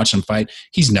I've been watching him fight,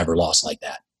 he's never lost like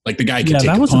that. Like the guy could take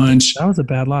a punch. That was a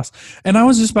bad loss. And I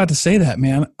was just about to say that,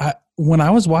 man. When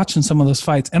I was watching some of those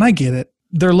fights, and I get it,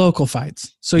 they're local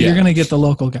fights. So you're going to get the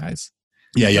local guys.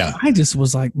 Yeah, yeah. But I just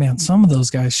was like, man, some of those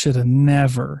guys should have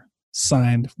never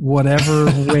signed whatever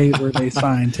weight were they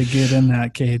signed to get in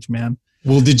that cage, man.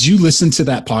 Well, did you listen to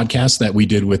that podcast that we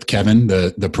did with Kevin,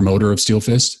 the promoter of Steel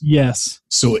Fist? Yes.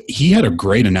 So he had a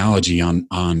great analogy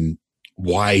on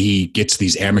why he gets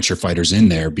these amateur fighters in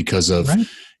there because of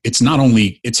it's not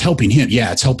only it's helping him.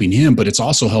 Yeah, it's helping him, but it's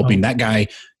also helping that guy.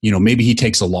 You know, maybe he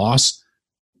takes a loss,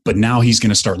 but now he's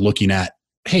going to start looking at,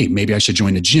 hey, maybe I should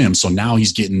join a gym. So now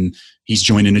he's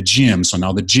joining a gym. So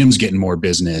now the gym's getting more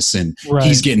business and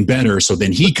he's getting better. So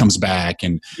then he comes back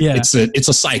and it's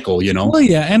a cycle, you know? Well,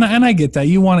 yeah. And I get that.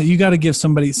 You got to give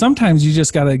somebody, sometimes you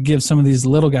just got to give some of these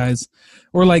little guys,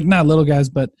 or like not little guys,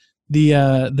 but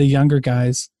the younger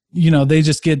guys, you know, they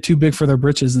just get too big for their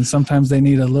britches. And sometimes they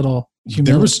need a little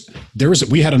humility.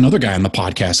 We had another guy on the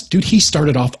podcast, dude. He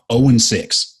started off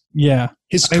 0-6. Yeah.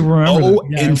 I remember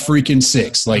and freaking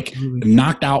 6, like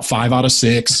knocked out 5 out of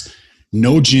 6,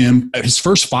 no gym. His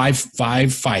first five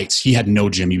fights, he had no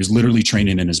gym. He was literally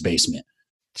training in his basement.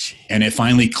 Jeez. And it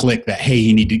finally clicked that, hey,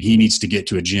 he needs to get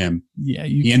to a gym. Yeah.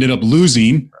 He ended up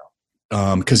losing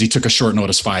because he took a short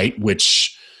notice fight,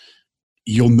 which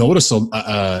you'll notice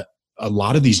a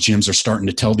lot of these gyms are starting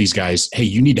to tell these guys, hey,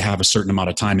 you need to have a certain amount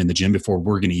of time in the gym before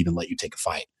we're going to even let you take a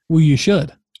fight. Well, you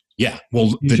should. Yeah.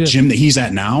 Well, gym that he's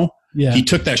at now, he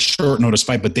took that short notice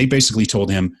fight, but they basically told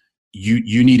him,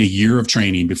 you need a year of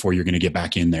training before you're going to get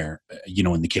back in there,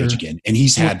 in the cage again. And he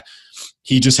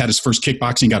just had his first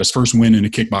kickboxing, got his first win in a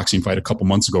kickboxing fight a couple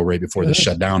months ago, right before the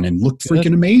shutdown, and looked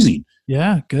freaking amazing.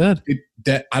 Yeah. Good.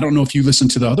 I don't know if you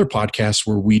listened to the other podcast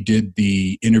where we did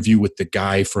the interview with the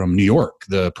guy from New York,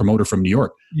 the promoter from New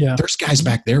York. Yeah. There's guys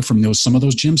back there from some of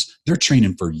those gyms. They're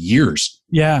training for years.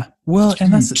 Yeah. Well,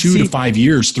 and that's 2 to 5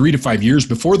 years, 3 to 5 years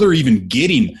before they're even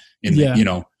getting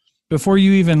in before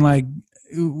you even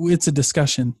it's a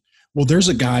discussion. Well, there's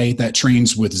a guy that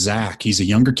trains with Zach. He's a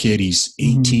younger kid. He's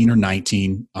 18 or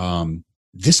 19.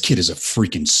 This kid is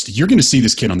you're going to see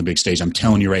this kid on the big stage. I'm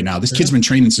telling you right now, this kid's been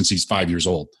training since he's 5 years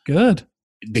old. Good.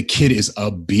 The kid is a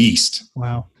beast.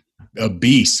 Wow. A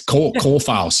beast. Cole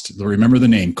Faust. Remember the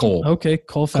name, Cole. Okay.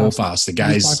 Cole Faust. The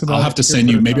guy's, I'll have to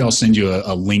send you, maybe I'll send you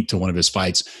a link to one of his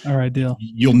fights. All right, deal.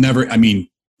 You'll never,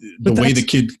 the way the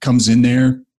kid comes in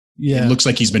there, it looks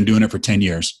like he's been doing it for 10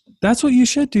 years. That's what you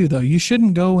should do, though. You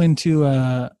shouldn't go into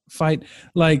a fight.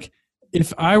 Like,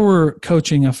 if I were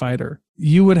coaching a fighter,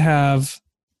 you would have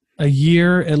at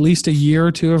least a year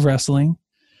or two of wrestling.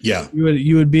 Yeah.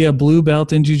 You would be a blue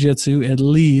belt in jiu-jitsu at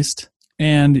least,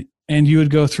 and you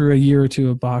would go through a year or two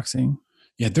of boxing.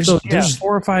 Yeah, there's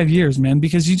 4 or 5 years, man,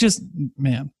 because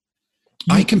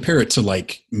I compare it to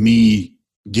like me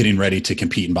getting ready to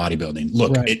compete in bodybuilding.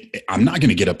 Look, I'm not going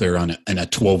to get up there in a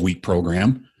 12-week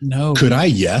program. No. Could I?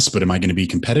 Yes. But am I going to be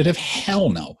competitive?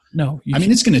 Hell no. No.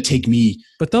 It's going to take me.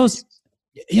 But those.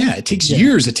 Yeah, it takes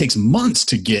years. It takes months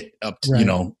to get up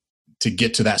to, to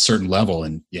get to that certain level.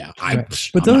 And I'm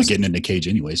not getting in the cage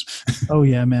anyways. Oh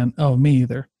yeah, man. Oh, me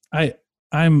either. I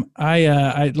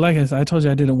like I told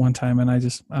you, I did it one time and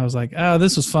I was like, oh,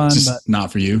 this was fun, but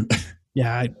not for you.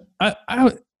 Yeah.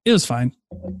 It was fine.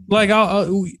 Like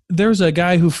there's a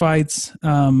guy who fights.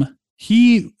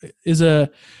 He's a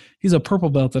purple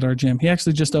belt at our gym. He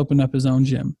actually just opened up his own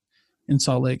gym in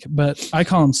Salt Lake, but I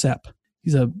call him Sep.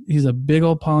 He's a big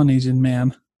old Polynesian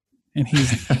man, and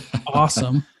he's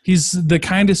awesome. He's the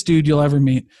kindest dude you'll ever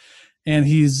meet, and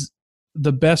he's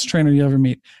the best trainer you'll ever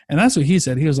meet. And that's what he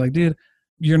said. He was like, dude,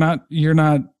 you're not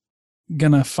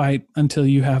gonna fight until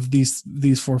you have these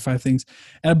 4 or 5 things.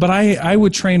 But I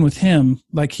would train with him.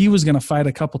 Like, he was gonna fight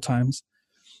a couple times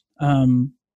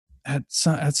at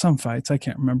some fights. I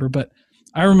can't remember, but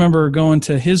I remember going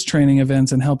to his training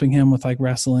events and helping him with like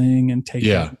wrestling and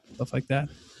takedown stuff like that.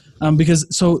 Because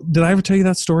so did I ever tell you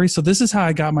that story? So this is how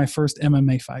I got my first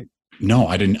MMA fight. No,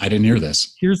 I didn't hear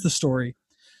this. Here's the story.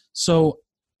 So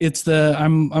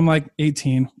I'm like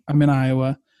 18. I'm in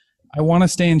Iowa. I want to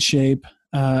stay in shape.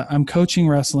 I'm coaching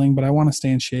wrestling, but I want to stay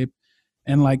in shape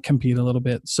and like compete a little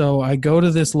bit. So I go to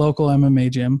this local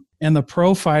MMA gym, and the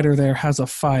pro fighter there has a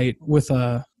fight with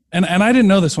and I didn't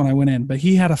know this when I went in, but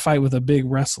he had a fight with a big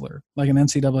wrestler, like an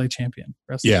NCAA champion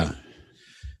wrestler. Yeah.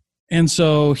 And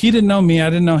so he didn't know me, I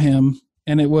didn't know him.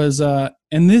 And it was, and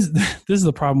this is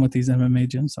the problem with these MMA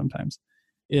gyms sometimes,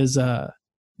 is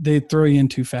they throw you in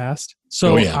too fast.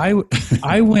 So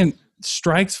I went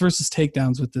strikes versus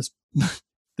takedowns with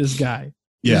this guy.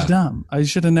 It was dumb. I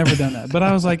should have never done that. But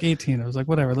I was like 18. I was like,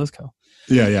 whatever, let's go.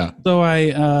 Yeah.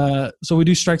 So so we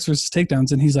do strikes versus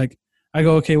takedowns, and he's like, I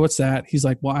go, okay, what's that? He's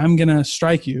like, well, I'm gonna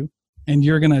strike you, and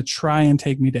you're gonna try and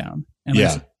take me down. And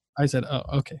I said, oh,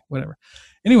 okay, whatever.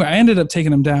 Anyway, I ended up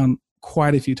taking him down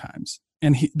quite a few times,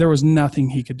 and there was nothing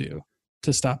he could do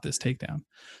to stop this takedown.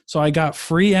 So I got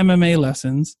free MMA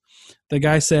lessons. The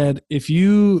guy said, if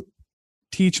you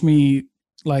teach me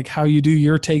like how you do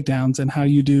your takedowns and how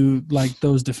you do like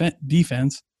those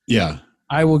defense,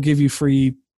 I will give you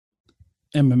free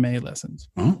MMA lessons.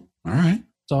 Oh, all right.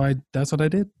 So that's what I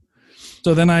did.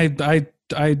 So then I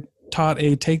taught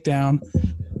a takedown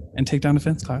and takedown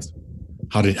defense class.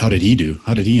 How did he do?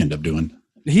 How did he end up doing?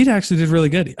 He actually did really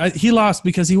good. He lost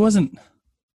because he wasn't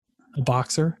a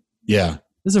boxer. Yeah.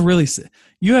 This is a really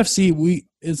UFC.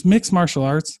 It's mixed martial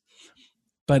arts,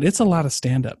 but it's a lot of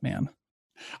stand up, man.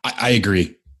 I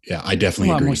agree. Yeah, I definitely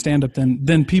agree. A lot more stand up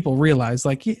than people realize.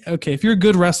 Like, okay, if you're a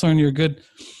good wrestler and you're a good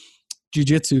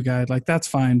jiu-jitsu guy, like that's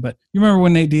fine. But you remember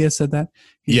when Nate Diaz said that?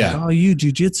 He's like, oh, you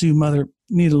jiu-jitsu mother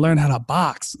need to learn how to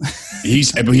box.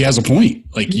 But he has a point.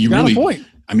 Like you really, a point.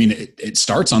 I mean, it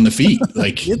starts on the feet.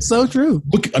 Like it's so true.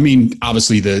 Look, I mean,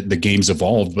 obviously the game's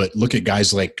evolved, but look at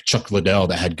guys like Chuck Liddell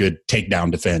that had good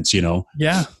takedown defense,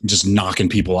 Yeah. Just knocking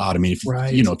people out. I mean,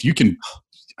 if you can,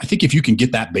 I think if you can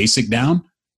get that basic down,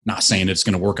 not saying it's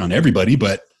going to work on everybody,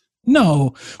 but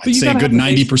no, but I'd say a good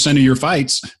 90% of your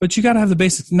fights. But you got to have the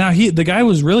basics. Now the guy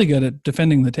was really good at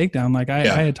defending the takedown. Like I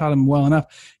had taught him well enough.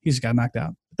 He just got knocked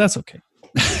out. But that's okay.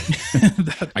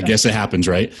 I guess it happens,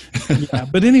 right? Yeah.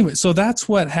 But anyway, so that's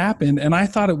what happened. And I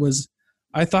thought it was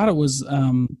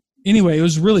anyway, it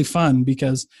was really fun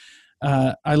because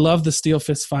I love the steel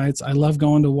fist fights. I love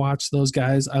going to watch those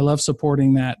guys. I love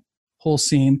supporting that whole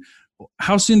scene.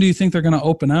 How soon do you think they're going to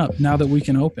open up now that we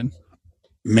can open?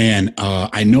 Man,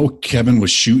 I know Kevin was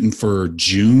shooting for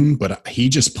June, but he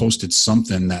just posted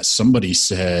something that somebody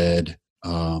said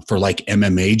for like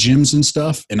MMA gyms and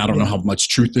stuff. And I don't know how much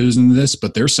truth is in this,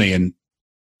 but they're saying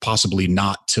possibly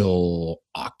not till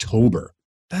October.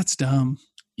 That's dumb.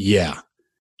 Yeah.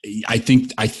 I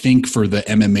think for the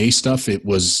MMA stuff, it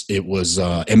was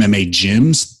MMA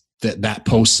gyms that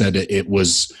post said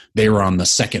they were on the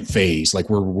second phase.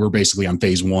 Like we're basically on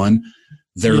phase 1.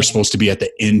 They're supposed to be at the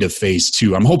end of phase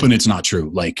 2. I'm hoping it's not true.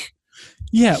 Like,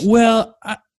 yeah, well,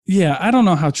 I don't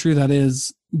know how true that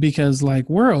is because like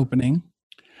we're opening.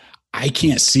 I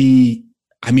can't see.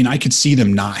 I mean, I could see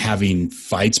them not having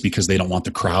fights because they don't want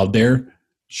the crowd there.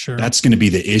 Sure. That's going to be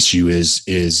the issue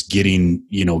is getting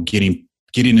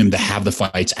them to have the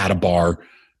fights at a bar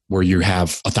where you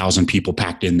have 1,000 people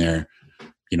packed in there.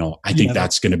 I think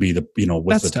that's going to be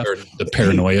the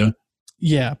paranoia.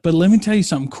 Yeah. But let me tell you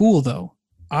something cool though.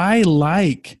 I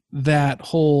like that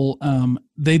whole,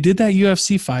 they did that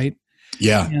UFC fight.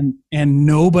 Yeah. And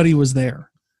nobody was there.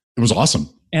 It was awesome.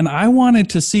 And I want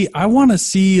to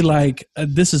see like,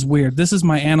 this is weird. This is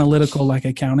my analytical, like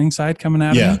accounting side coming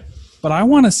out of me. But I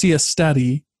want to see a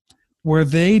study where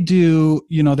they do,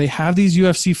 they have these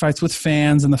UFC fights with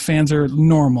fans and the fans are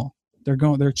normal.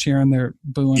 They're cheering, they're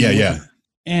booing. Yeah.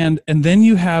 And then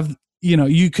you have,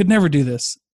 you could never do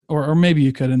this. Or maybe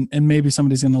you could, and maybe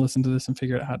somebody's going to listen to this and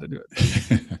figure out how to do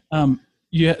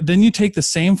it. Then you take the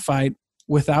same fight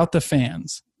without the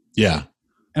fans. Yeah.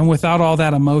 And without all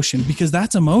that emotion, because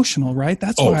that's emotional, right?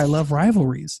 That's why I love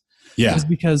rivalries. Yeah. Is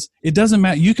because it doesn't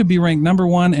matter. You could be ranked number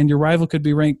 1 and your rival could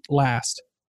be ranked last.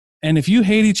 And if you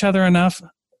hate each other enough,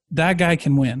 that guy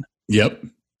can win. Yep.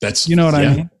 You know what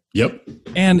I mean? Yep.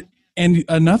 And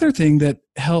another thing that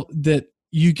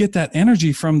you get that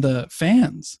energy from the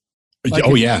fans. Like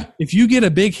if you get a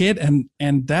big hit and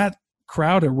that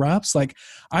crowd erupts, like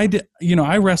I did,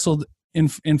 I wrestled in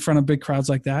front of big crowds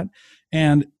like that.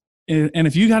 And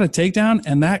if you got a takedown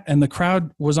and the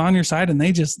crowd was on your side and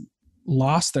they just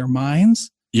lost their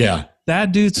minds. Yeah.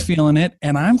 That dude's feeling it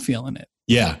and I'm feeling it.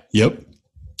 Yeah. Yep.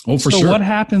 Oh, for So sure. what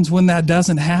happens when that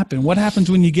doesn't happen? What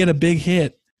happens when you get a big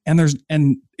hit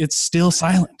and it's still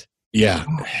silent? Yeah.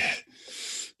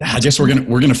 That's I guess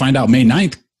we're gonna find out May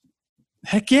 9th.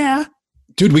 heck yeah.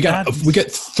 Dude, we got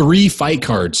 3 fight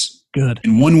cards Good.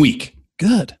 in 1 week.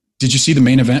 Good. Did you see the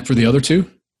main event for the other 2?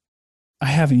 I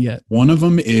haven't yet. One of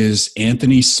them is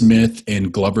Anthony Smith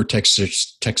and Glover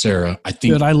Teixeira. I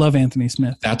think Good. I love Anthony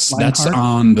Smith. that's Lionheart?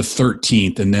 on the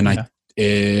 13th, and then Yeah.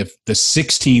 if the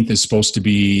 16th is supposed to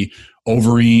be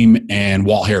Overeem and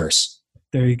Walt Harris.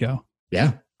 There you go.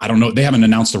 Yeah, I don't know. They haven't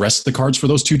announced the rest of the cards for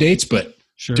those 2 dates, but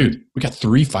Sure. dude, we got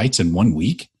 3 fights in 1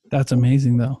 week. That's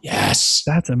amazing though. Yes,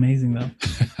 That's amazing though.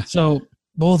 So,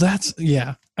 well, that's,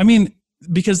 yeah. I mean,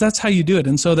 because that's how you do it.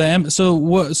 And so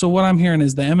what I'm hearing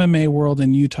is the MMA world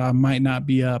in Utah might not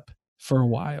be up for a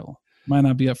while, might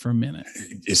not be up for a minute.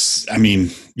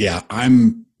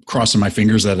 I'm crossing my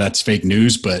fingers that that's fake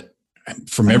news, but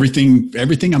from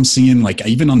everything I'm seeing, like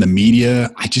even on the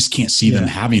media, I just can't see them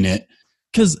having it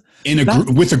because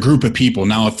with a group of people.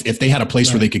 Now, if they had a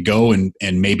place where they could go and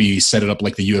maybe set it up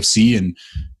like the UFC and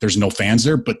there's no fans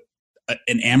there, but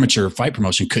an amateur fight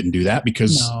promotion couldn't do that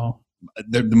because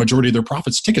the majority of their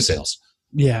profits ticket sales.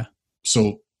 Yeah.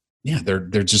 So yeah,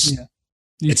 they're just,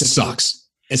 it sucks.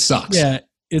 It sucks. Yeah.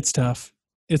 It's tough.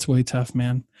 It's way tough,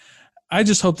 man. I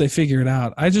just hope they figure it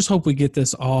out. I just hope we get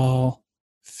this all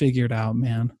figured out,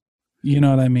 man. You know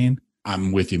what I mean?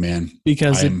 I'm with you, man.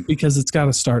 Because it's got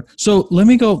to start. So let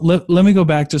me go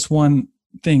back just one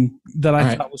thing that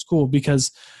I thought was cool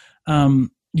because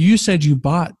you said you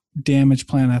bought Damage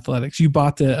Plan Athletics. You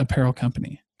bought the apparel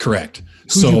company. Correct.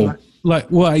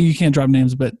 You can't drop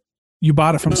names, but you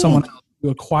bought it from someone else. You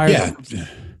acquired it.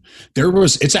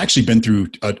 It's actually been through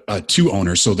 2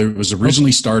 owners. So there was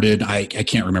originally started, I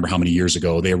can't remember how many years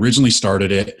ago. They originally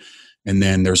started it. And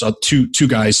then there's two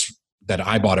guys that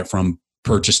I bought it from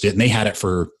purchased it, and they had it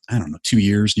for, I don't know, 2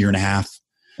 years, year and a half.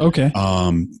 Okay.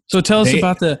 So tell us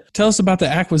about the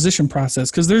acquisition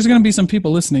process. Cause there's going to be some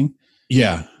people listening.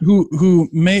 Yeah. Who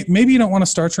maybe you don't want to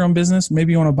start your own business.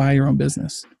 Maybe you want to buy your own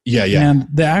business. Yeah. Yeah. And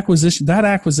that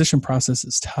acquisition process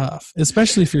is tough,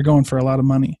 especially if you're going for a lot of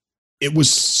money. It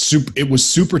was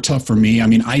super tough for me. I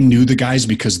mean, I knew the guys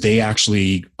because they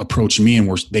actually approached me and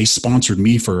they sponsored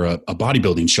me for a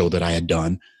bodybuilding show that I had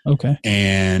done. Okay.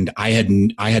 And I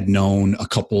had known a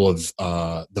couple of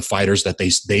the fighters that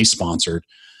they sponsored.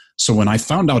 So when I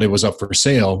found out it was up for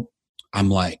sale, I'm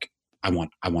like, I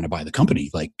want to buy the company.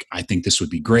 Like, I think this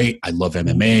would be great. I love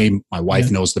MMA. My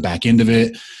wife knows the back end of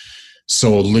it.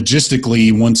 So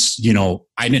logistically, once,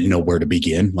 I didn't know where to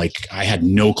begin. Like, I had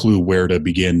no clue where to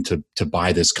begin to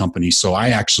buy this company. So I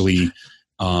actually,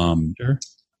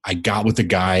 I got with a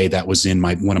guy that was in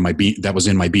my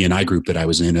BNI group that I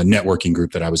was in, a networking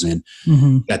group that I was in,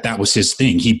 that was his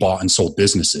thing. He bought and sold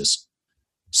businesses.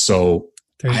 So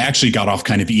I actually got off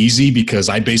kind of easy because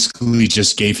I basically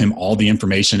just gave him all the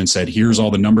information and said, here's all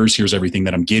the numbers. Here's everything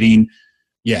that I'm getting.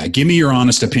 Yeah. Give me your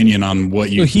honest opinion on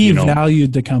what you,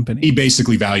 valued the company. He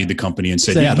basically valued the company and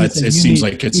said,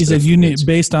 he said, you need,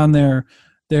 based on their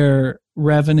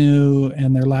revenue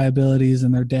and their liabilities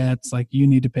and their debts, like you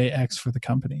need to pay X for the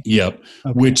company. Yep.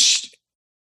 Okay. Which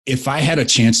if I had a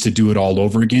chance to do it all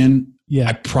over again,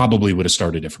 I probably would have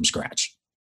started it from scratch.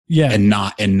 Yeah. And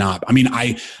not, I mean,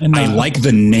 I like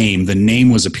the name. The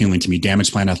name was appealing to me.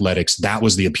 Damage Plan Athletics. That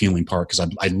was the appealing part because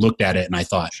I looked at it and I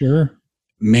thought,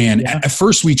 man, at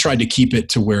first we tried to keep it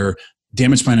to where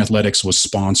Damage Plan Athletics was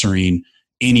sponsoring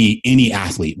any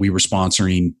athlete. We were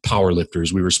sponsoring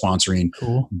powerlifters. We were sponsoring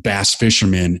bass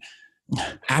fishermen.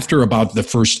 After about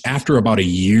a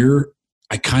year,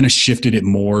 I kind of shifted it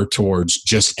more towards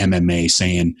just MMA,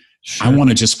 saying, I want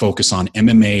to just focus on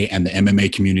MMA and the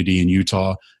MMA community in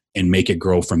Utah and make it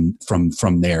grow from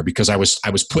there, because I was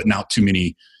putting out too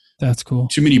many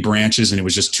branches and it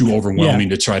was just too overwhelming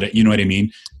to try to, you know what I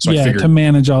mean? So I figured to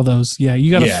manage all those. Yeah.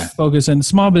 You got to focus in.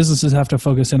 Small businesses have to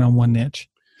focus in on one niche.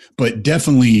 But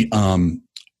definitely,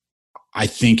 I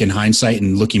think in hindsight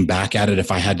and looking back at it,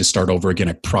 if I had to start over again,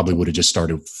 I probably would have just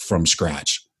started from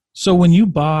scratch. So when you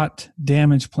bought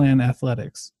Damage Plan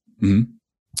Athletics,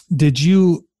 did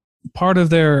you, part of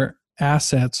their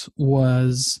assets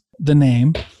was the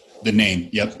name? The name,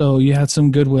 yep. So you had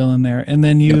some goodwill in there. And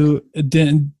then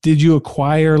did you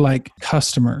acquire like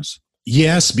customers?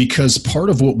 Yes, because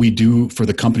part of what we do for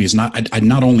the company is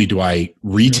not only do I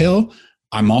retail,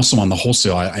 I'm also on the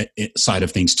wholesale side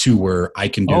of things too, where I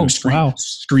can do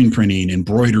screen printing,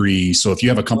 embroidery. So if you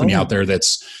have a company out there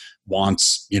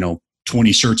wants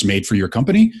 20 shirts made for your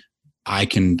company, I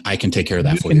can take care of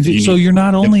that for you. So you're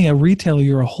not only a retailer,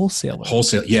 you're a wholesaler.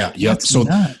 Wholesale. Yeah. Yep. That's So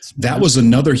nuts, that was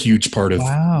another huge part of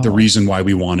Wow. the reason why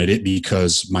we wanted it,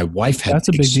 because my wife had, that's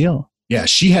a big deal. Yeah.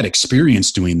 She had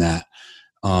experience doing that.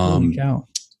 Holy cow.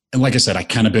 And like I said, I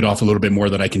kind of bit off a little bit more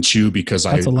that I can chew because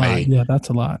that's a lot. Yeah, that's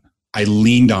a lot. I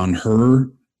leaned on her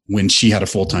when she had a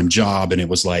full-time job, and it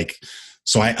was like,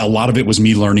 so a lot of it was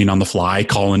me learning on the fly,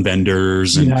 calling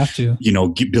vendors and,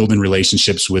 building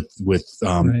relationships with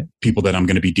people that I'm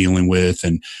going to be dealing with.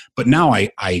 But now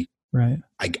I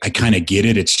kind of get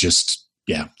it. It's just,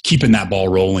 keeping that ball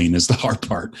rolling is the hard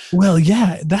part. Well,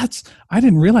 yeah, I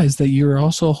didn't realize that you were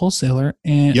also a wholesaler,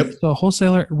 and so a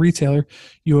wholesaler, retailer,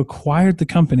 you acquired the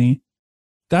company.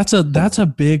 That's a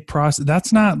big process.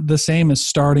 That's not the same as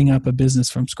starting up a business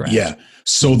from scratch. Yeah.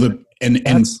 So the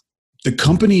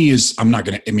company is, I'm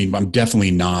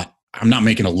definitely not, I'm not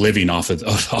making a living off of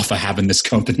having this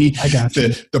company. I got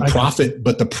you.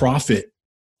 The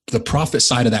profit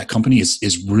side of that company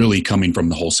is really coming from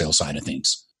the wholesale side of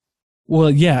things. Well,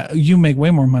 yeah, you make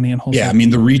way more money in wholesale. Yeah. I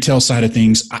mean, the retail side of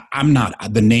things,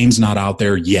 the name's not out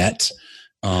there yet.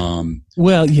 I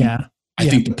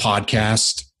think the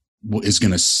podcast is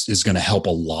going to help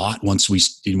a lot once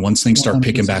things start 100%.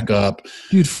 Picking back up.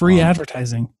 Dude, free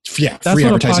advertising. Yeah. That's free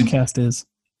what advertising. A podcast is.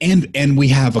 And we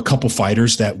have a couple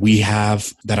fighters that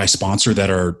I sponsor that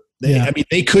are,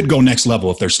 they could go next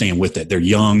level if they're staying with it. They're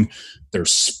young. They're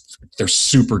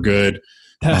super good.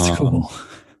 That's cool.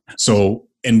 So,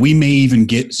 and we may even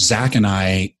get Zach and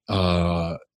I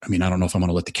don't know if I'm going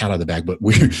to let the cat out of the bag, but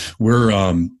we're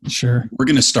going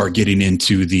to start getting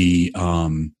into the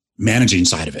managing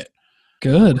side of it.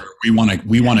 Good. We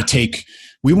want to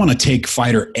take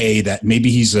fighter A that maybe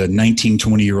he's a 19,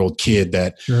 20-year-old kid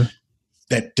that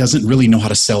doesn't really know how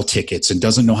to sell tickets and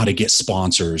doesn't know how to get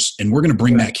sponsors. And we're going to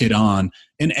bring that kid on,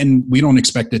 and we don't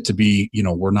expect it to be,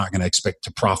 we're not going to expect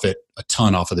to profit a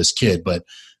ton off of this kid, but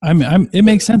it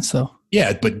makes sense though.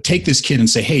 Yeah. But take this kid and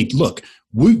say, hey, look,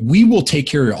 we will take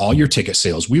care of all your ticket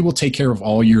sales. We will take care of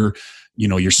all your,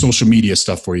 your social media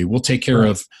stuff for you. We'll take care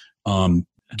of,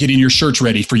 getting your shirts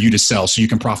ready for you to sell so you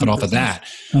can profit 100%. off of that.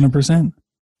 100%.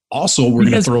 Also, we're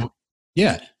going to throw,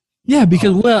 Yeah,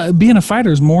 because being a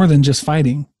fighter is more than just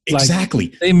fighting.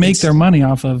 Exactly. They make their money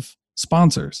off of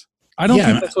sponsors. I don't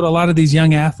think that's what a lot of these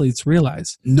young athletes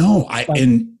realize. No,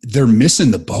 and they're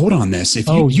missing the boat on this. If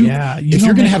you're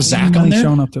going to have Zach on there,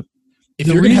 if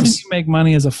you're going to you make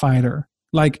money as a fighter,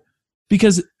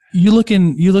 because you look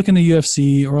in the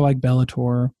UFC or like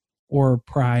Bellator or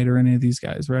Pride or any of these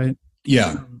guys, right?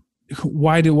 Yeah.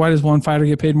 Why does one fighter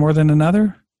get paid more than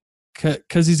another?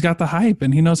 Because he's got the hype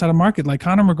and he knows how to market. Like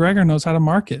Conor McGregor knows how to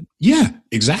market. Yeah,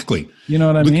 exactly. You know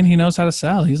what I mean? He knows how to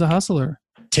sell. He's a hustler.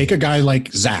 Take a guy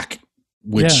like Zach,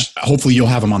 which hopefully you'll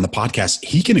have him on the podcast.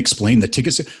 He can explain the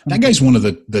tickets. That guy's one of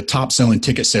the top selling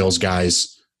ticket sales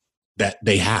guys that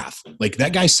they have. Like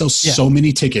that guy sells so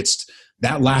many tickets.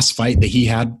 That last fight that he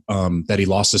had, that he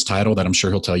lost his title, that I'm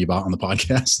sure he'll tell you about on the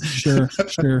podcast. Sure.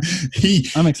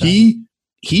 I'm excited.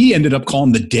 He ended up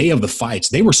calling the day of the fights.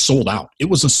 They were sold out. It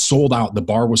was a sold out. The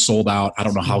bar was sold out. I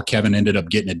don't know how Kevin ended up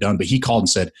getting it done, but he called and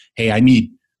said, hey, I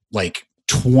need like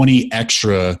 20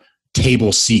 extra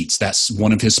table seats. That's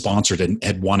one of his sponsors and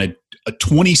had wanted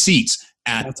 20 seats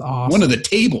at one of the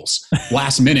tables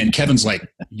last minute. And Kevin's like,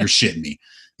 you're shitting me.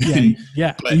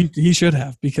 But he should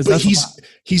have, because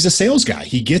he's a sales guy.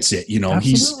 He gets it.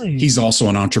 He's also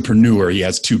an entrepreneur. He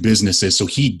has 2 businesses, so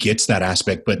he gets that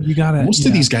aspect. But most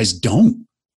of these guys don't.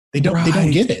 They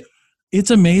don't get it.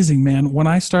 It's amazing, man. When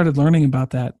I started learning about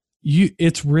that,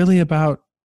 it's really about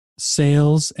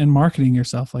sales and marketing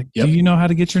yourself. Like, do you know how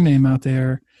to get your name out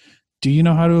there? Do you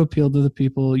know how to appeal to the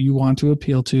people you want to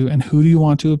appeal to, and who do you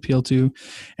want to appeal to?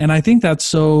 And I think that's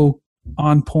so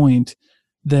on point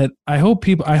that I hope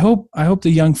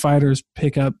the young fighters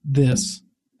pick up this.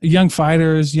 Young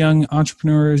fighters, young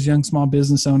entrepreneurs, young small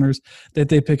business owners, that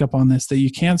they pick up on this, that you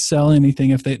can't sell anything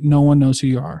if no one knows who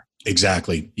you are.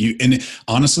 Exactly. And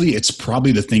honestly, it's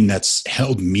probably the thing that's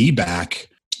held me back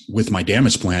with my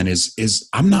damage plan is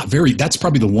that's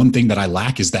probably the one thing that I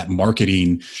lack is that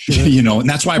marketing, and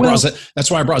that's why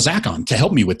I brought Zach on to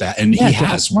help me with that. And he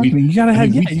has. You gotta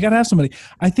have somebody.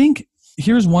 I think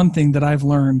here's one thing that I've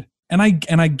learned, and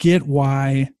I get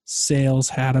why sales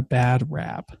had a bad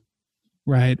rap,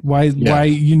 right? Why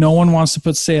no one wants to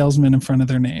put salesman in front of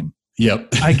their name.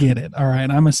 Yep. I get it. All right.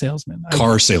 I'm a salesman.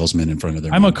 Car salesman in front of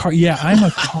their name. I'm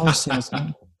a car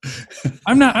salesman.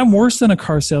 I'm worse than a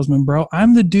car salesman, bro.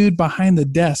 I'm the dude behind the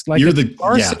desk. Like the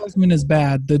car salesman is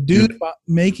bad. The dude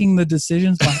making the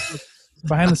decisions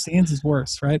behind the scenes is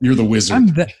worse, right? You're the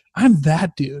wizard. I'm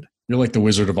that dude. You're like the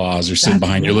Wizard of Oz. You're sitting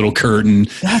behind your little curtain.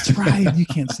 That's right. You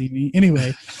can't see me.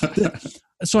 Anyway,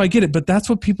 so I get it, but that's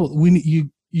what people,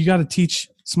 you got to teach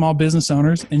small business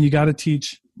owners, and you got to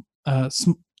teach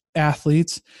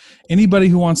athletes, anybody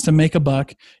who wants to make a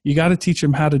buck, you got to teach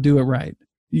them how to do it right.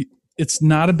 It's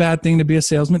not a bad thing to be a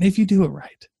salesman if you do it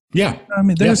right. Yeah. I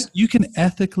mean, you can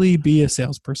ethically be a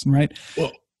salesperson, right?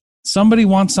 Well, somebody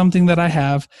wants something that I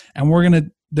have,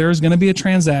 and there's going to be a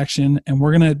transaction, and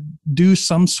we're going to do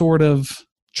some sort of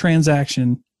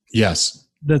transaction. Yes.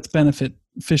 That's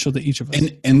beneficial to each of us.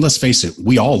 And let's face it,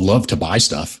 we all love to buy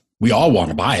stuff. We all want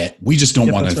to buy it. We just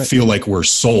don't want to feel like we're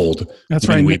sold. That's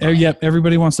right. Yep.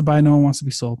 Everybody wants to buy. No one wants to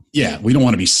be sold. Yeah. We don't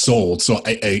want to be sold. So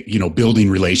building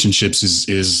relationships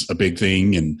is a big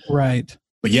thing. And right.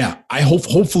 But yeah,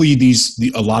 hopefully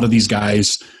a lot of these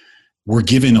guys, we're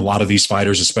giving a lot of these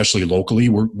fighters, especially locally,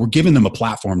 we're giving them a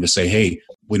platform to say, hey,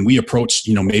 when we approach,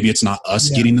 maybe it's not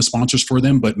us getting the sponsors for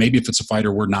them, but maybe if it's a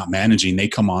fighter we're not managing, they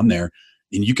come on there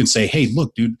and you can say, hey,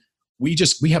 look, dude, we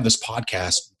have this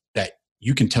podcast that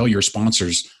you can tell your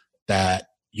sponsors that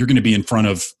you're going to be in front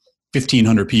of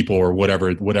 1,500 people or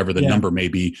whatever the number may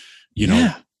be,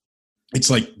 It's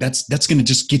like, that's going to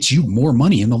just get you more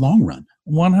money in the long run.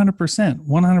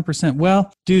 100%.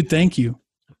 Well, dude, thank you.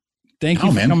 Thank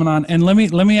you for coming on. And let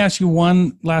me ask you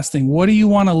one last thing. What do you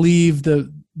want to leave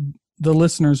the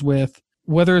listeners with,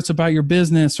 whether it's about your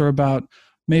business or about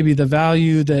maybe the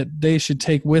value that they should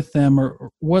take with them, or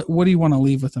what do you want to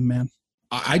leave with them, man?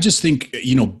 I just think,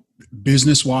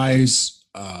 business wise,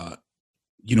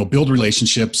 build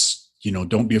relationships,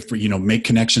 don't be afraid, make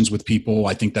connections with people.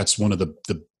 I think that's one of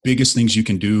the biggest things you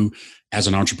can do as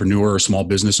an entrepreneur or small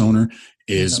business owner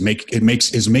is make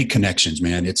connections,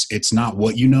 man. It's not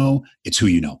what you know, it's who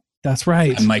you know. That's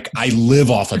right. And like, I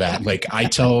live off of that. Like I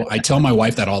tell my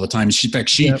wife that all the time. She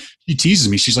teases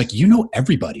me. She's like,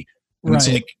 everybody. And it's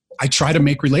like, I try to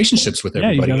make relationships with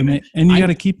everybody. You got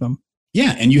to keep them.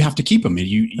 Yeah. And you have to keep them.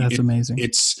 And that's amazing.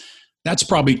 That's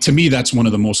probably, to me, that's one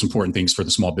of the most important things for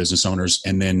the small business owners.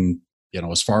 And then,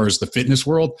 as far as the fitness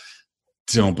world,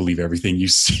 don't believe everything you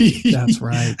see. That's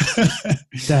right.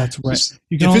 That's right.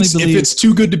 You can if it's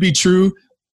too good to be true,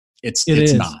 it's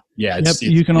not. Yeah.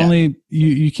 You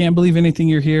can't believe anything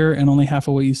you hear and only half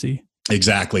of what you see.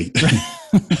 Exactly.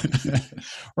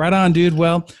 Right on, dude.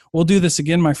 Well, we'll do this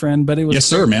again, my friend, but it was, yes,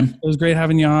 sir, man. It was great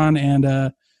having you on.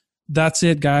 And, that's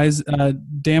it, guys.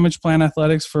 Damage Plan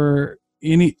Athletics for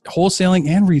any wholesaling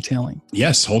and retailing.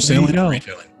 Yes. Wholesaling and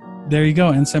retailing. There you go.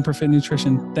 And Semper Fit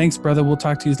Nutrition. Thanks, brother. We'll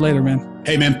talk to you later, man.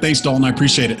 Hey, man. Thanks, Dalton. I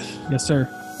appreciate it. Yes, sir.